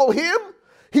would follow him,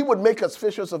 he would make us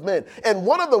fishers of men. And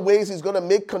one of the ways he's going to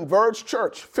make Converge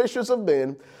Church fishers of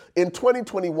men in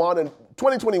 2021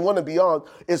 and beyond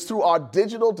is through our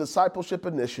digital discipleship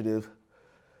initiative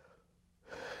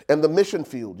and the mission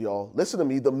field, y'all. Listen to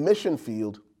me. The mission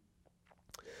field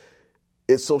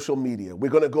is social media.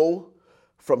 We're going to go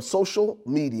from social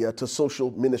media to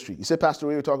social ministry. You said, Pastor,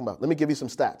 what are you talking about? Let me give you some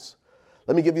stats.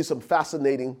 Let me give you some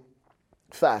fascinating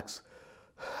facts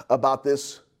about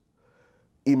this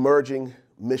emerging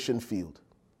mission field.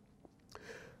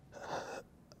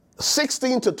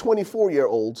 16 to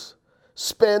 24-year-olds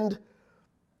spend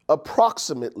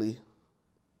approximately,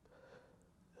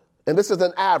 and this is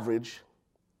an average,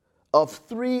 of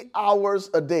 3 hours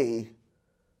a day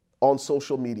on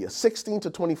social media. 16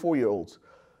 to 24-year-olds.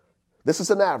 This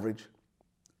is an average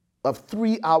of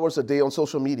 3 hours a day on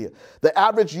social media. The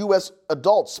average U.S.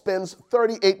 adult spends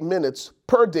 38 minutes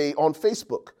per day on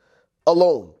Facebook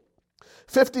alone.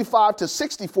 55 to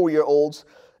 64-year-olds,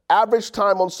 average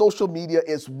time on social media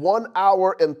is 1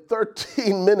 hour and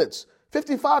 13 minutes.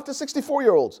 55 to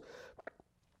 64-year-olds.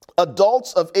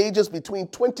 Adults of ages between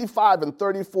 25 and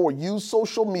 34 use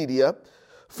social media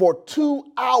for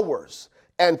 2 hours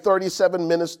and 37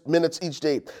 minutes each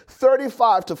day.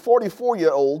 35 to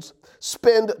 44-year-olds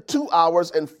spend 2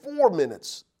 hours and 4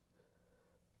 minutes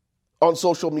on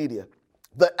social media.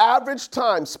 The average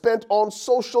time spent on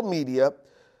social media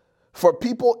for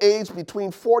people aged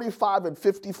between 45 and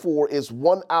 54 is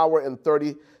 1 hour and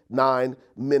 39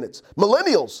 minutes.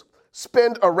 Millennials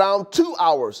spend around 2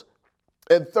 hours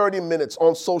and 30 minutes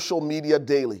on social media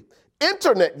daily.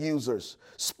 Internet users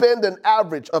spend an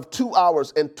average of 2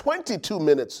 hours and 22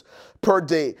 minutes per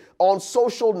day on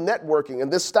social networking,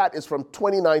 and this stat is from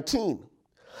 2019.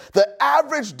 The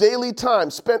average daily time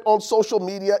spent on social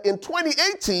media in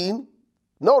 2018,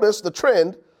 notice the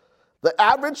trend, the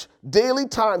average daily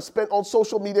time spent on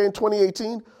social media in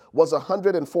 2018 was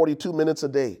 142 minutes a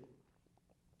day.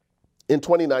 In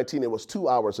 2019, it was 2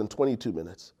 hours and 22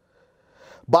 minutes.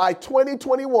 By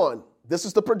 2021, this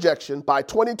is the projection, by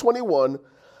 2021,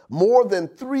 more than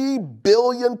 3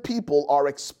 billion people are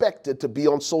expected to be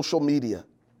on social media.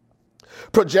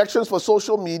 Projections for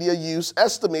social media use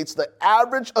estimates the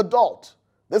average adult,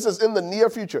 this is in the near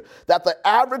future, that the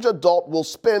average adult will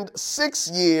spend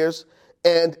 6 years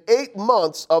and 8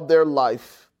 months of their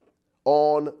life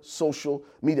on social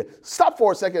media. Stop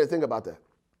for a second and think about that.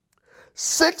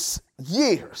 6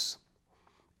 years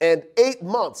and 8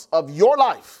 months of your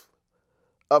life,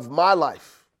 of my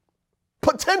life,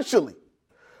 potentially,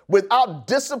 without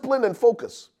discipline and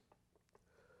focus,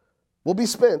 will be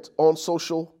spent on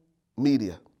social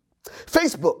media.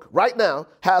 Facebook right now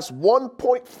has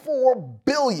 1.4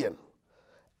 billion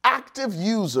active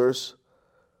users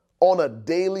on a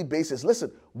daily basis.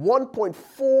 Listen,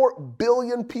 1.4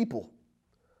 billion people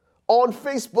on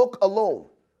Facebook alone,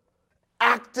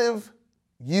 active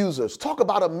users. Talk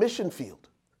about a mission field.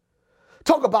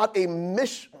 Talk about a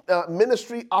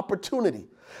ministry opportunity.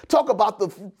 Talk about the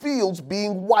fields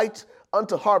being white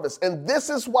unto harvest. And this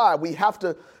is why we have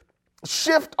to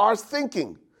shift our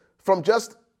thinking from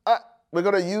just, we're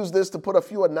going to use this to put a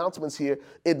few announcements here.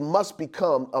 It must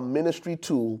become a ministry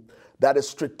tool that is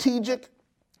strategic,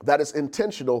 that is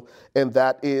intentional, and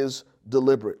that is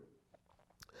deliberate.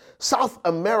 South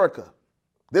America,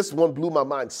 this one blew my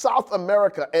mind. South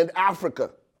America and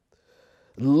Africa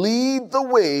lead the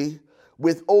way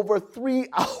with over 3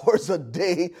 hours a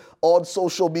day on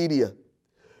social media.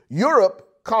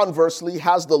 Europe, conversely,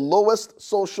 has the lowest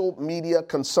social media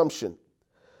consumption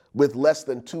with less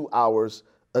than 2 hours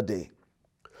a day.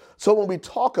 So when we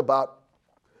talk about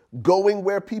going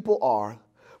where people are,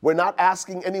 We're not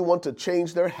asking anyone to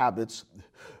change their habits.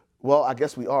 Well, I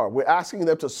guess we are. We're asking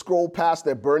them to scroll past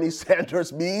their Bernie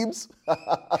Sanders memes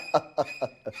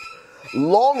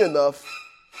long enough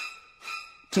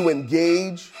to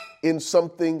engage in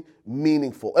something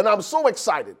meaningful. And I'm so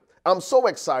excited. I'm so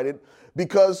excited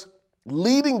because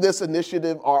leading this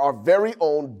initiative are our very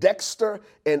own Dexter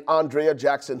and Andrea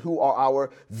Jackson, who are our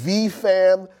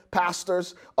VFAM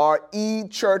pastors, our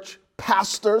E-Church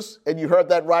pastors. And you heard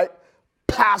that right,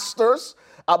 pastors.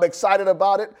 I'm excited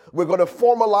about it. We're going to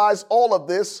formalize all of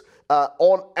this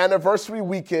on anniversary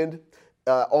weekend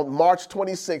on March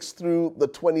 26th through the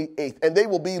 28th. And they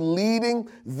will be leading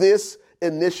this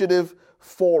initiative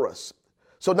for us.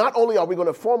 So not only are we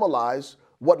going to formalize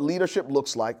what leadership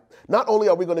looks like, not only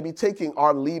are we going to be taking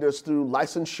our leaders through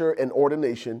licensure and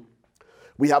ordination,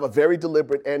 we have a very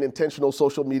deliberate and intentional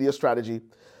social media strategy.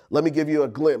 Let me give you a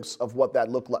glimpse of what that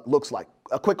looks like.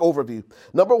 A quick overview.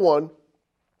 Number one,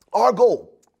 our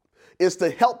goal is to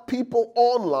help people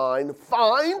online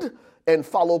find and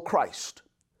follow Christ.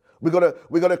 We're going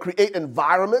to create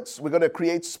environments, we're going to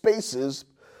create spaces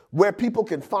where people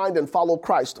can find and follow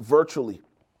Christ virtually.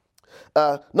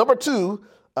 Number two,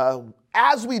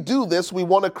 as we do this, we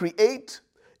want to create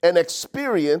an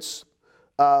experience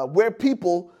where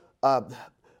people, we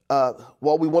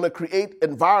want to create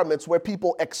environments where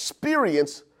people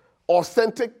experience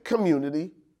authentic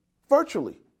community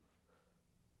virtually.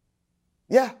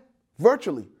 Yeah,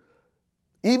 virtually.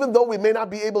 Even though we may not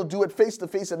be able to do it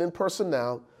face-to-face and in person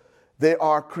now, there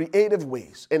are creative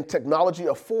ways, and technology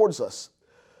affords us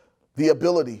the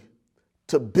ability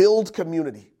to build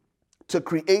community, to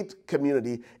create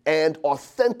community and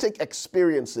authentic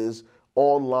experiences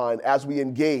online as we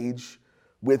engage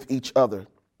with each other.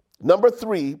 Number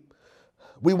three,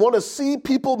 we want to see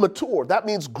people mature. That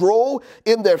means grow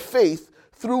in their faith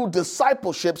through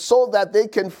discipleship so that they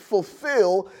can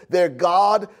fulfill their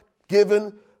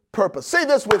God-given purpose. Say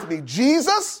this with me,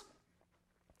 Jesus.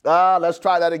 Let's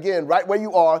try that again, right where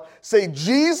you are. Say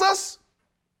Jesus,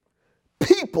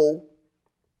 people,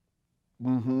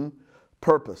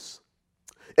 purpose.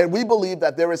 And we believe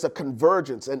that there is a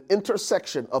convergence, an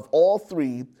intersection of all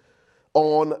three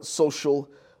on social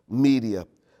media,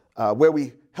 where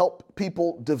we help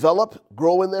people develop,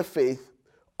 grow in their faith,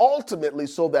 ultimately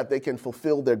so that they can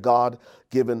fulfill their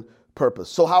God-given purpose.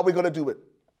 So how are we going to do it?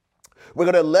 We're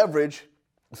going to leverage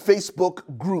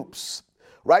Facebook groups,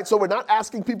 right? So we're not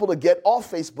asking people to get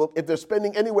off Facebook. If they're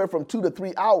spending anywhere from 2 to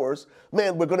 3 hours,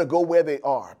 man, we're going to go where they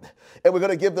are. And we're going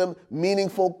to give them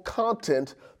meaningful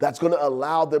content that's going to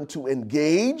allow them to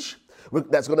engage,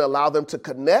 that's going to allow them to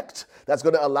connect, that's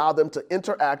going to allow them to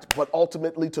interact, but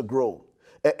ultimately to grow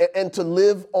and to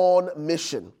live on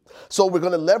mission. So we're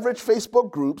going to leverage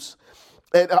Facebook groups.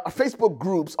 And our Facebook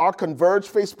groups, our Converge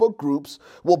Facebook groups,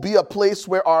 will be a place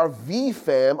where our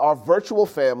VFAM, our virtual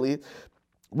family,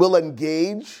 will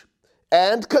engage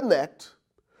and connect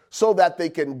so that they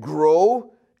can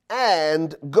grow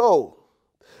and go.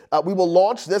 We will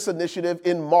launch this initiative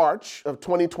in March of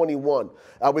 2021.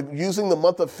 We're using the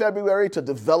month of February to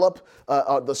develop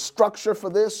the structure for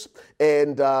this,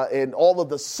 and all of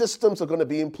the systems are going to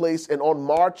be in place. And on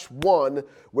March 1,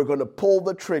 we're going to pull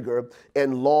the trigger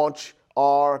and launch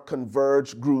our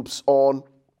Converge groups on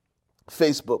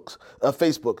Facebook.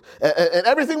 And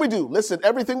everything we do,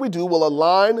 everything we do will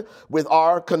align with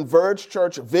our Converge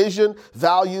Church vision,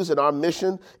 values, and our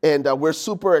mission. And we're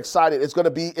super excited. It's going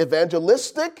to be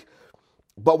evangelistic,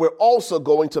 but we're also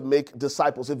going to make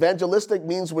disciples. Evangelistic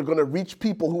means we're going to reach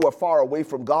people who are far away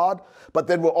from God, but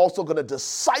then we're also going to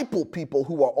disciple people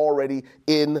who are already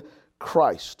in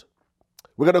Christ.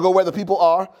 We're going to go where the people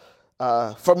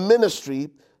are for ministry,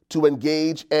 to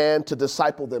engage and to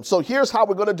disciple them. So here's how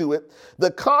we're going to do it.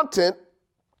 The content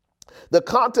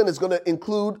is going to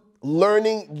include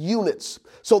learning units.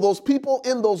 So those people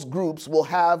in those groups will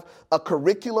have a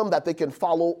curriculum that they can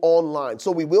follow online.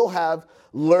 So we will have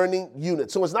learning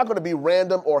units. So it's not going to be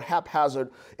random or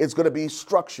haphazard. It's going to be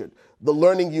structured. The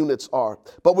learning units are.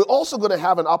 But we're also going to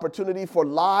have an opportunity for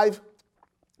live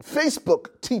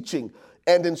Facebook teaching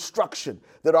and instruction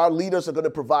that our leaders are going to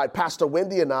provide. Pastor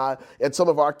Wendy and I and some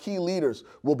of our key leaders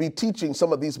will be teaching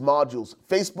some of these modules,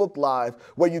 Facebook Live,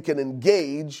 where you can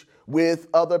engage with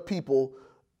other people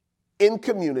in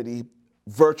community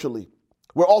virtually.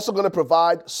 We're also going to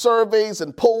provide surveys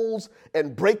and polls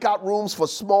and breakout rooms for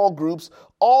small groups,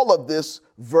 all of this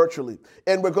virtually.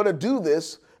 And we're going to do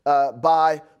this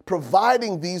by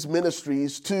providing these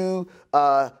ministries to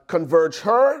Converge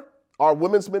Her, our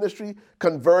women's ministry,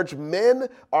 Converge Men,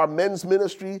 our men's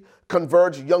ministry,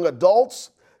 Converge Young Adults,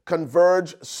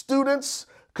 Converge Students,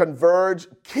 Converge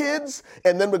Kids,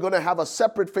 and then we're going to have a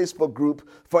separate Facebook group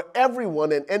for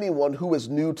everyone and anyone who is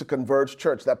new to Converge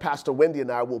Church that Pastor Wendy and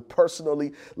I will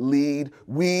personally lead.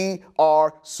 We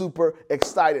are super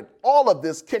excited. All of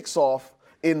this kicks off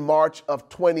in March of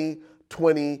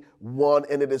 2021,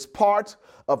 and it is part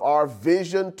of our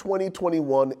Vision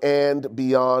 2021 and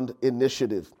Beyond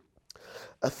initiative.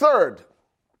 A third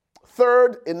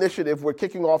initiative we're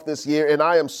kicking off this year, and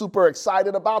I am super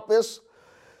excited about this,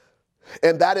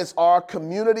 and that is our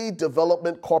Community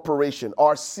Development Corporation,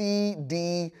 our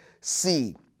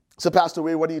CDC. So, Pastor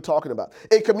Ray, what are you talking about?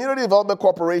 A Community Development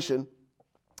Corporation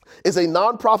is a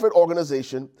nonprofit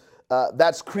organization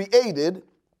that's created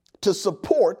to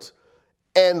support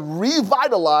and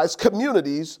revitalize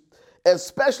communities,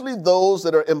 especially those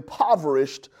that are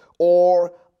impoverished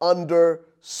or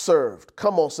underserved.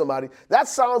 Come on, somebody. That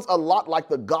sounds a lot like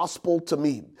the gospel to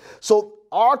me. So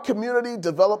our Community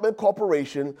Development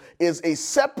Corporation is a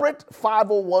separate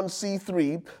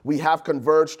 501c3. We have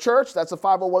Converge Church, that's a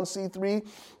 501c3.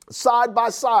 Side by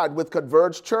side with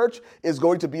Converge Church is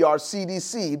going to be our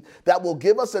CDC that will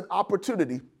give us an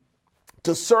opportunity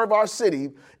to serve our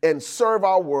city and serve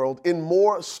our world in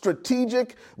more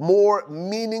strategic, more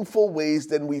meaningful ways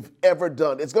than we've ever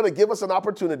done. It's going to give us an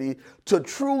opportunity to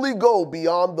truly go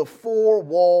beyond the four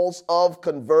walls of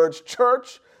Converge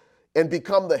Church and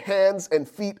become the hands and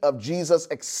feet of Jesus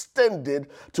extended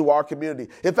to our community.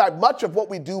 In fact, much of what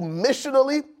we do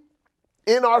missionally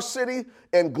in our city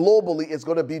and globally is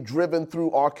going to be driven through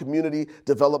our Community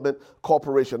Development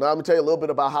Corporation. Now, let me tell you a little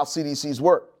bit about how CDCs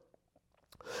work.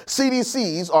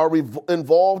 CDCs are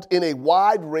involved in a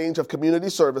wide range of community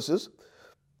services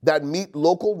that meet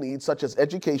local needs such as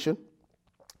education,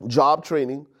 job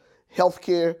training,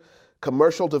 healthcare,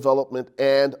 commercial development,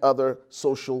 and other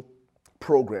social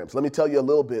programs. Let me tell you a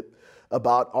little bit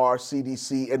about our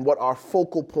CDC and what our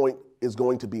focal point is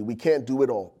going to be. We can't do it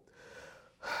all.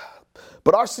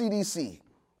 But our CDC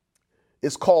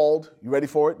is called, you ready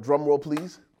for it? Drum roll,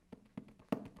 please.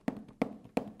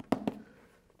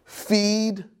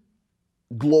 Feed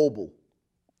Global.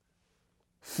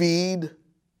 Feed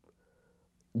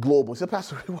Global. I said,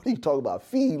 Pastor, what are you talking about?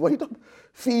 Feed? What are you talking about?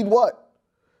 Feed what?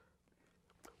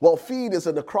 Well, feed is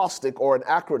an acrostic or an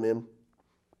acronym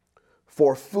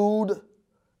for food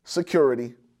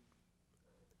security,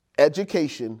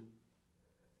 education,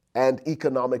 and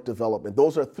economic development.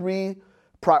 Those are three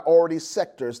priority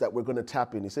sectors that we're going to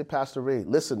tap in. You say, Pastor Ray,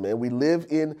 listen, man, we live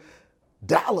in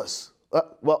Dallas.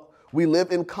 We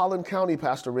live in Collin County,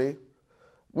 Pastor Ray.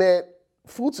 Man,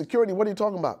 food security, what are you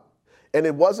talking about? And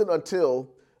it wasn't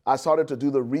until I started to do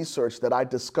the research that I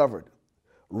discovered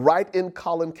right in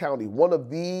Collin County, one of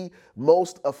the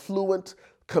most affluent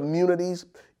communities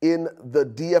in the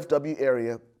DFW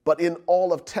area, but in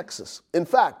all of Texas. In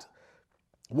fact,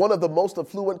 one of the most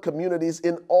affluent communities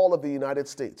in all of the United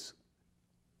States.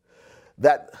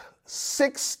 That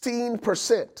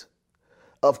 16%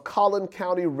 of Collin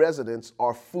County residents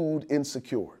are food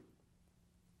insecure.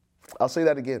 I'll say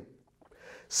that again.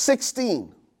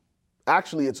 16.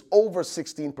 Actually, it's over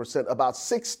 16%, about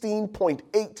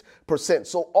 16.8%.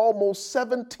 So almost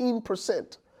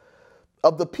 17%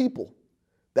 of the people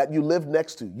that you live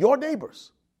next to, your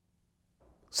neighbors,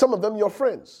 some of them your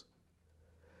friends,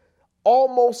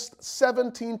 almost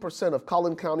 17% of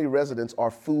Collin County residents are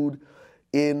food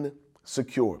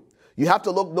insecure. You have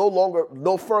to look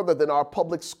no further than our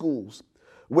public schools,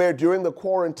 where during the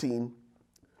quarantine,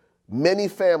 many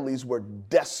families were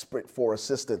desperate for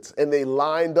assistance, and they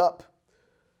lined up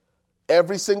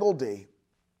every single day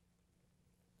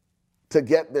to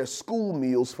get their school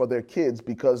meals for their kids,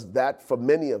 because that, for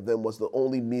many of them, was the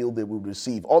only meal they would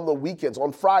receive. On the weekends,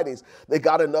 on Fridays, they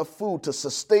got enough food to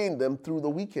sustain them through the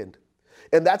weekend.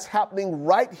 And that's happening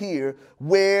right here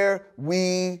where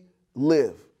we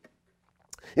live.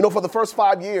 You know, for the first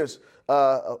 5 years,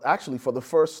 actually for the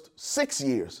first 6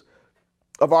 years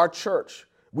of our church,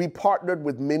 we partnered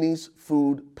with Minnie's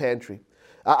Food Pantry.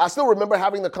 I still remember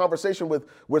having the conversation with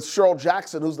Cheryl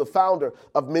Jackson, who's the founder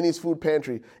of Minnie's Food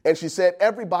Pantry. And she said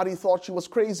everybody thought she was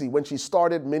crazy when she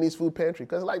started Minnie's Food Pantry.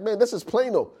 Because like, man, this is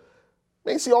Plano.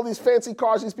 Man, you see all these fancy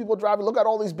cars these people driving. Look at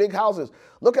all these big houses.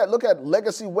 Look at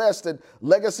Legacy West and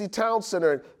Legacy Town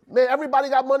Center. Man, everybody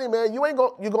got money, man.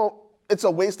 It's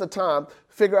a waste of time.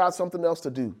 Figure out something else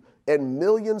to do. And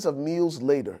millions of meals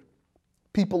later,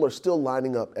 people are still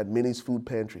lining up at Minnie's Food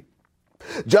Pantry.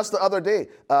 Just the other day,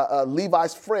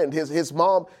 Levi's friend, his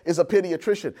mom is a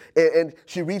pediatrician, and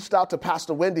she reached out to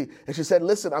Pastor Wendy, and she said,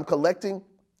 listen, I'm collecting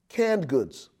canned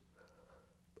goods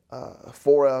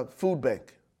for a food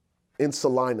bank in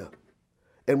Salina,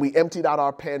 and we emptied out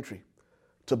our pantry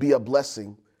to be a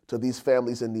blessing to these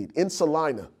families in need. In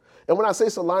Salina, and when I say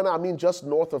Salina, I mean just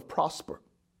north of Prosper,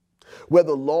 where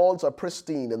the lawns are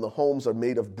pristine and the homes are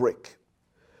made of brick.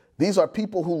 These are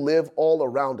people who live all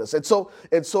around us. And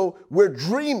so we're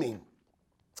dreaming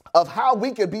of how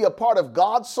we can be a part of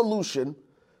God's solution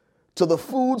to the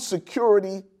food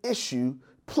security issue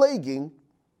plaguing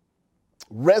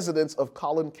residents of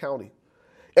Collin County.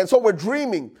 And so we're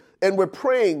dreaming and we're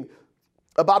praying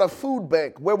about a food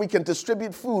bank where we can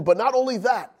distribute food. But not only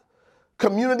that,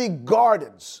 community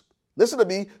gardens. Listen to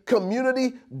me,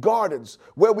 community gardens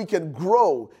where we can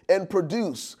grow and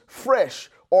produce fresh,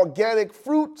 organic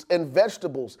fruits and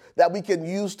vegetables that we can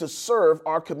use to serve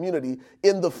our community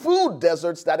in the food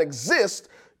deserts that exist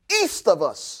east of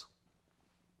us.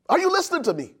 Are you listening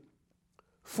to me?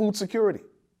 Food security.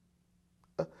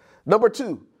 Number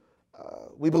two,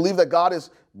 we believe that God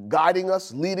is guiding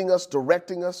us, leading us,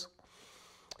 directing us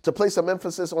to place some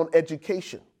emphasis on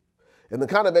education. And the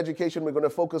kind of education we're going to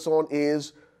focus on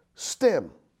is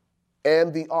STEM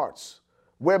and the arts,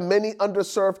 where many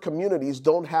underserved communities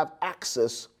don't have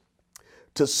access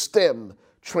to STEM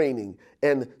training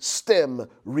and STEM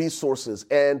resources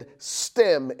and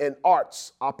STEM and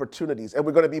arts opportunities. And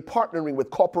we're going to be partnering with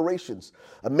corporations.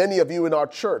 Many of you in our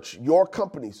church, your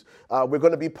companies, we're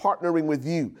going to be partnering with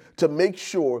you to make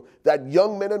sure that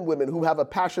young men and women who have a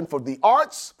passion for the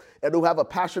arts and who have a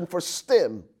passion for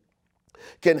STEM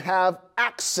can have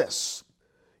access,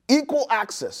 equal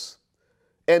access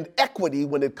and equity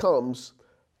when it comes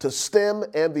to STEM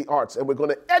and the arts. And we're going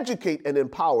to educate and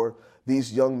empower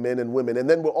these young men and women. And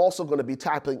then we're also going to be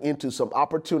tapping into some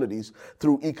opportunities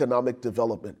through economic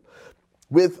development.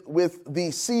 With the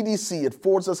CDC, it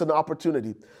affords us an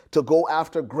opportunity to go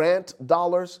after grant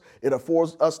dollars. It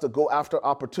affords us to go after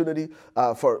opportunities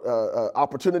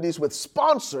with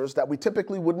sponsors that we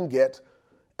typically wouldn't get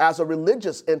as a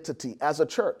religious entity, as a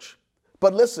church.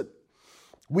 But listen,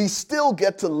 we still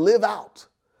get to live out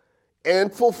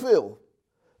and fulfill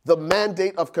the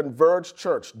mandate of Converge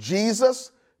Church.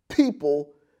 Jesus,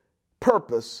 people,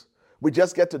 purpose. We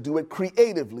just get to do it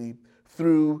creatively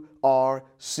through our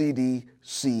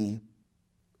CDC.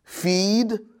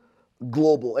 Feed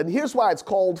Global. And here's why it's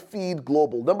called Feed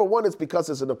Global. Number one, it's because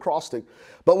it's an acrostic,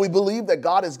 but we believe that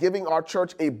God is giving our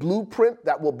church a blueprint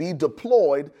that will be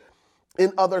deployed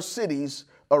in other cities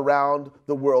around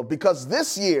the world. Because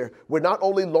this year, we're not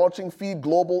only launching Feed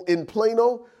Global in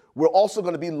Plano, we're also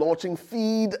going to be launching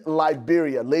Feed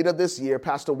Liberia. Later this year,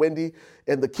 Pastor Wendy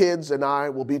and the kids and I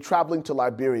will be traveling to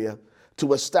Liberia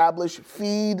to establish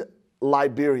Feed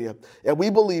Liberia. And we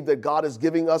believe that God is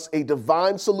giving us a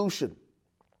divine solution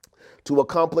to a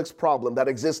complex problem that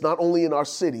exists not only in our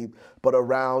city, but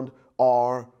around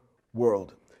our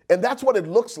world. And that's what it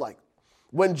looks like.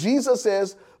 When Jesus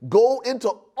says, go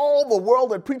into all the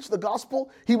world and preach the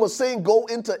gospel, he was saying go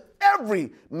into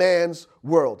every man's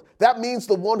world. That means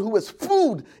the one who is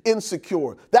food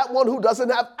insecure, that one who doesn't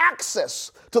have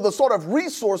access to the sort of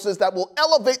resources that will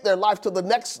elevate their life to the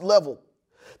next level,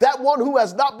 that one who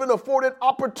has not been afforded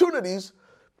opportunities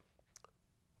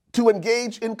to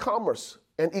engage in commerce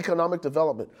and economic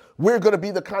development. We're going to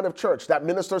be the kind of church that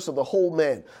ministers to the whole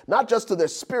man, not just to their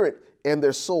spirit and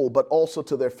their soul, but also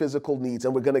to their physical needs.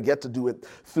 And we're going to get to do it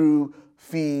through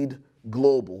Feed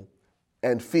Global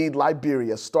and Feed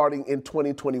Liberia starting in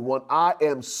 2021. I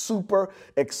am super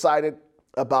excited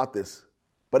about this,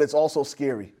 but it's also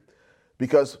scary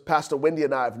because Pastor Wendy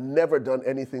and I have never done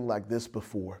anything like this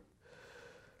before.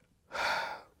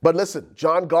 But listen,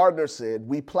 John Gardner said,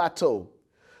 we plateau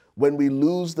when we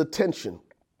lose the tension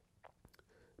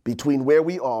between where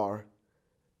we are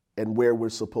and where we're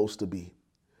supposed to be.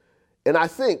 And I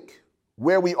think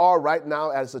where we are right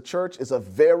now as a church is a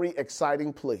very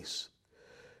exciting place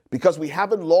because we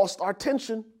haven't lost our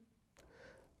tension.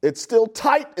 It's still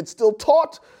tight, it's still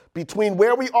taut between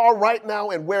where we are right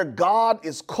now and where God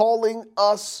is calling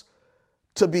us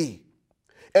to be.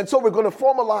 And so we're going to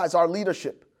formalize our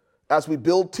leadership as we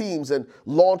build teams and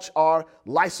launch our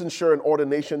licensure and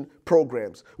ordination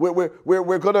programs. We're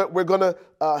going to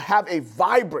have a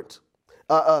vibrant,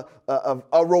 a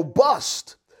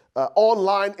robust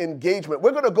online engagement.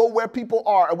 We're going to go where people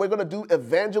are, and we're going to do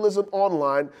evangelism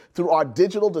online through our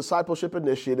digital discipleship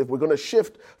initiative. We're going to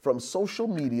shift from social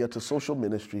media to social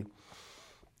ministry.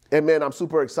 And man, I'm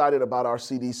super excited about our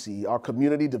CDC, our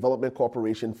Community Development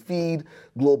Corporation, Feed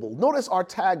Global. Notice our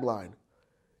tagline: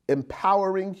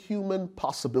 empowering human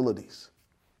possibilities.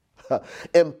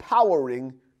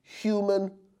 Empowering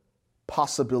human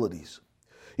possibilities.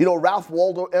 You know, Ralph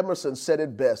Waldo Emerson said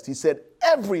it best. He said,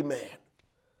 every man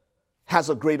has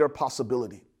a greater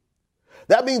possibility.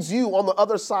 That means you on the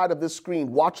other side of this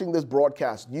screen watching this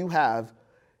broadcast, you have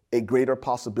a greater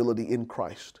possibility in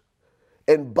Christ.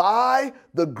 And by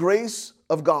the grace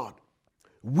of God,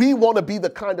 we want to be the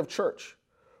kind of church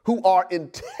who are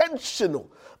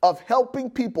intentional of helping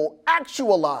people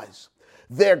actualize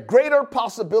their greater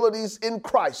possibilities in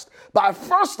Christ by,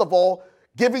 first of all,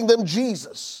 giving them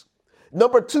Jesus.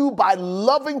 Number two, by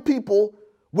loving people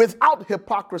without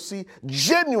hypocrisy,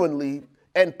 genuinely,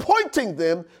 and pointing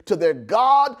them to their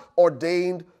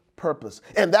God-ordained purpose.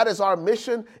 And that is our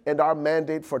mission and our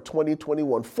mandate for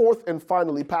 2021. Fourth and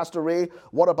finally, Pastor Ray,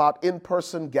 what about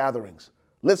in-person gatherings?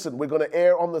 Listen, we're going to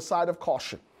err on the side of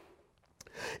caution.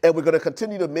 And we're going to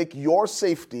continue to make your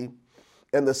safety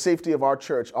and the safety of our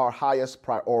church our highest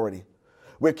priority.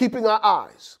 We're keeping our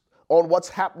eyes on what's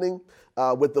happening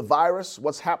with the virus,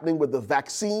 what's happening with the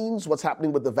vaccines, what's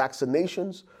happening with the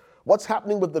vaccinations, what's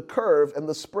happening with the curve and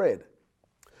the spread.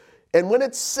 And when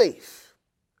it's safe,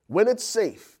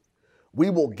 we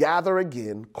will gather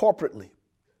again corporately,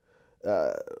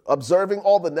 observing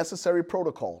all the necessary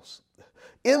protocols.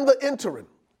 In the interim,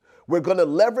 we're going to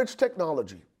leverage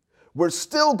technology. We're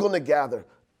still going to gather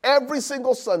every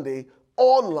single Sunday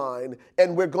online,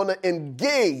 and we're going to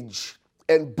engage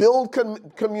and build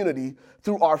community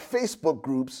through our Facebook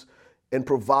groups and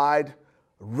provide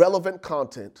relevant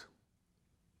content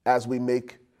as we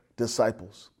make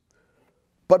disciples.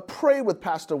 But pray with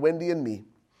Pastor Wendy and me,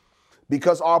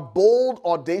 because our bold,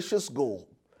 audacious goal,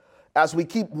 as we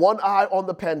keep one eye on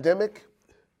the pandemic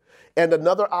and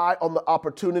another eye on the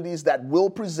opportunities that will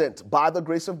present by the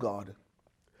grace of God,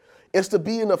 is to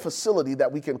be in a facility that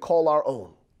we can call our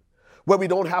own, where we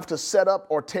don't have to set up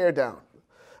or tear down,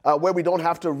 where we don't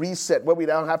have to reset, where we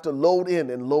don't have to load in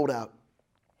and load out,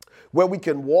 where we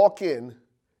can walk in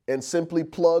and simply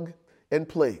plug and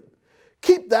play.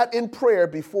 Keep that in prayer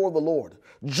before the Lord.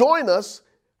 Join us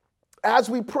as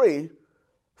we pray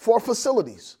for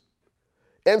facilities,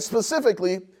 and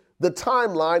specifically the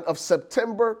timeline of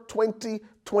September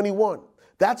 2021.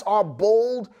 That's our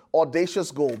bold,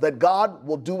 audacious goal, that God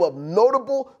will do a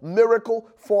notable miracle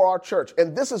for our church.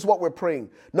 And this is what we're praying.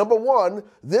 Number one,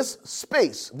 this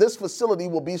space, this facility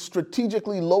will be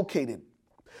strategically located.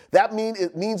 That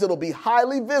means it'll be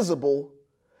highly visible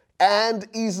and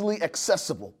easily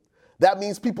accessible. That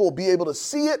means people will be able to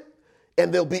see it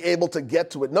and they'll be able to get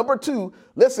to it. Number two,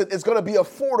 listen, it's going to be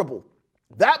affordable.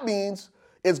 That means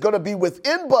it's going to be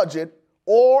within budget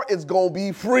or it's going to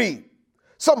be free.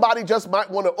 Somebody just might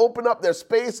want to open up their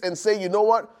space and say, you know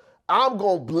what? I'm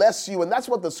going to bless you. And that's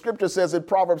what the scripture says in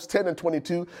Proverbs 10 and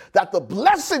 22, that the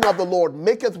blessing of the Lord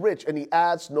maketh rich and he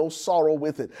adds no sorrow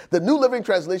with it. The New Living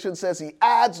Translation says he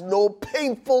adds no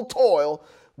painful toil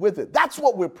with it. That's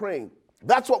what we're praying.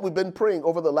 That's what we've been praying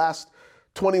over the last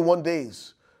 21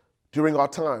 days during our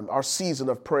time, our season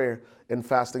of prayer and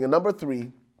fasting. And number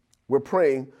three, we're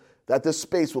praying that this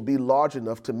space will be large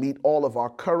enough to meet all of our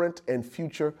current and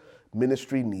future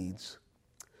ministry needs,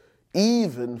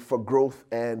 even for growth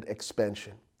and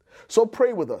expansion. So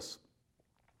pray with us.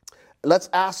 Let's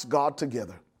ask God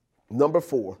together. Number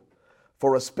four,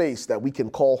 for a space that we can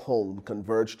call home,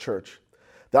 Converge Church,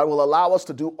 that will allow us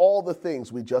to do all the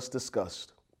things we just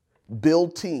discussed.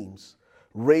 Build teams,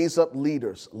 raise up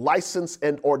leaders, license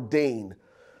and ordain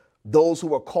those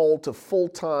who are called to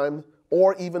full-time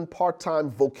or even part-time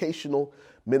vocational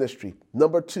ministry.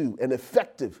 Number two, an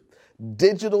effective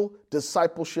digital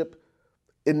discipleship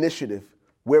initiative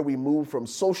where we move from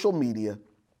social media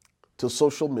to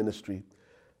social ministry.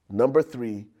 Number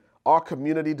three, our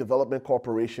Community Development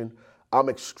Corporation. I'm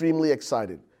extremely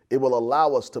excited. It will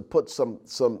allow us to put some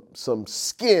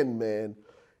skin, man,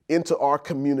 into our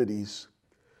communities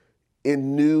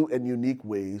in new and unique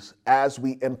ways as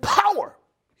we empower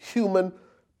human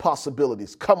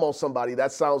possibilities. Come on, somebody,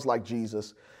 that sounds like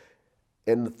Jesus.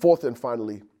 And fourth and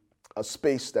finally, a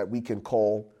space that we can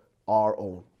call our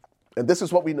own. And this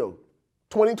is what we know.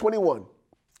 2021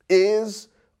 is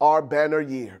our banner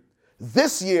year.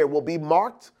 This year will be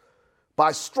marked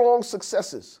by strong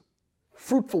successes,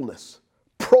 fruitfulness,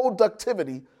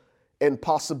 productivity, and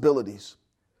possibilities,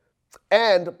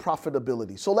 and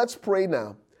profitability. So let's pray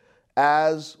now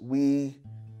as we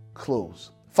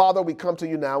close. Father, we come to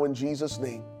you now in Jesus'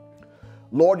 name.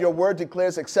 Lord, your word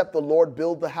declares, except the Lord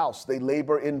build the house, they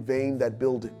labor in vain that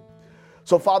build it.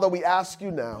 So, Father, we ask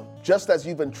you now, just as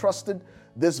you've entrusted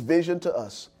this vision to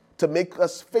us, to make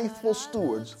us faithful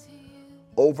stewards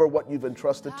over what you've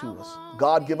entrusted to us.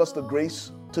 God, give us the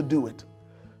grace to do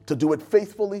it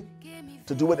faithfully,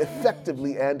 to do it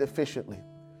effectively and efficiently.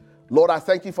 Lord, I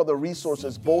thank you for the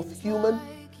resources, both human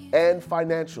and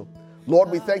financial. Lord,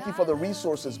 we thank you for the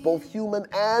resources, both human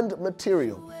and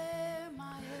material.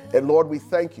 And Lord, we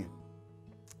thank you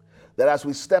that as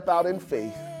we step out in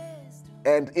faith,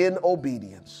 and in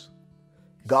obedience,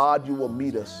 God, you will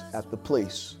meet us at the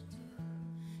place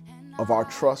of our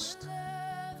trust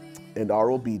and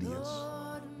our obedience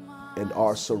and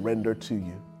our surrender to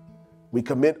you. We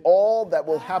commit all that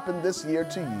will happen this year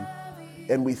to you,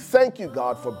 and we thank you,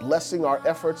 God, for blessing our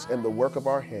efforts and the work of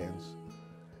our hands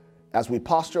as we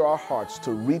posture our hearts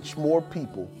to reach more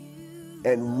people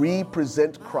and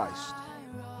represent Christ.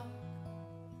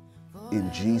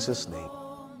 In Jesus' name,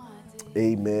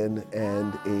 amen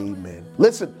and amen.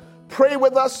 Listen, pray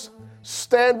with us,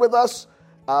 stand with us.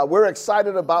 We're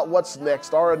excited about what's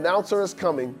next. Our announcer is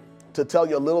coming to tell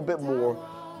you a little bit more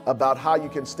about how you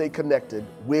can stay connected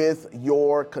with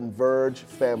your Converge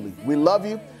family. We love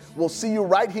you. We'll see you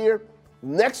right here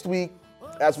next week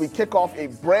as we kick off a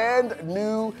brand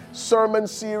new sermon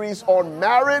series on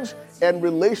marriage and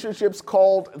relationships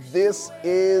called This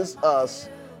Is Us.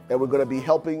 And we're going to be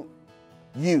helping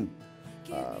you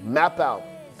map out,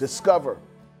 discover,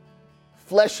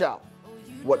 flesh out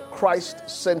what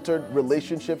Christ-centered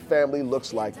relationship family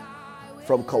looks like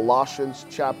from Colossians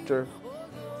chapter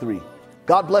 3.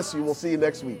 God bless you. We'll see you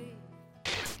next week.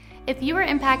 If you were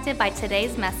impacted by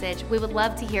today's message, we would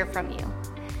love to hear from you.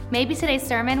 Maybe today's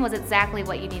sermon was exactly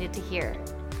what you needed to hear.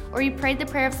 Or you prayed the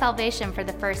prayer of salvation for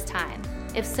the first time.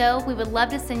 If so, we would love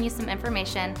to send you some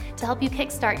information to help you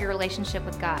kickstart your relationship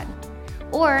with God.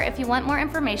 Or if you want more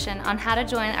information on how to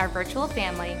join our virtual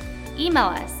family, email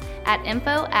us at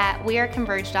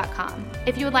info@weareconverge.com.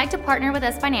 If you would like to partner with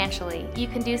us financially, you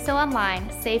can do so online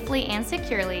safely and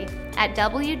securely at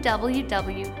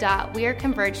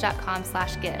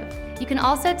www.weareconverge.com/give. You can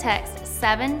also text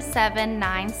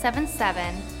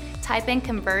 77977, type in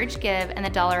Converge Give and the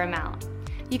dollar amount.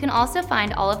 You can also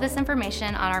find all of this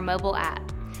information on our mobile app.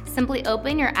 Simply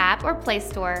open your app or Play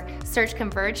Store, search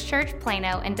Converge Church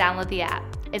Plano, and download the app.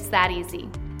 It's that easy.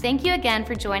 Thank you again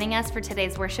for joining us for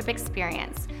today's worship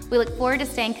experience. We look forward to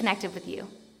staying connected with you.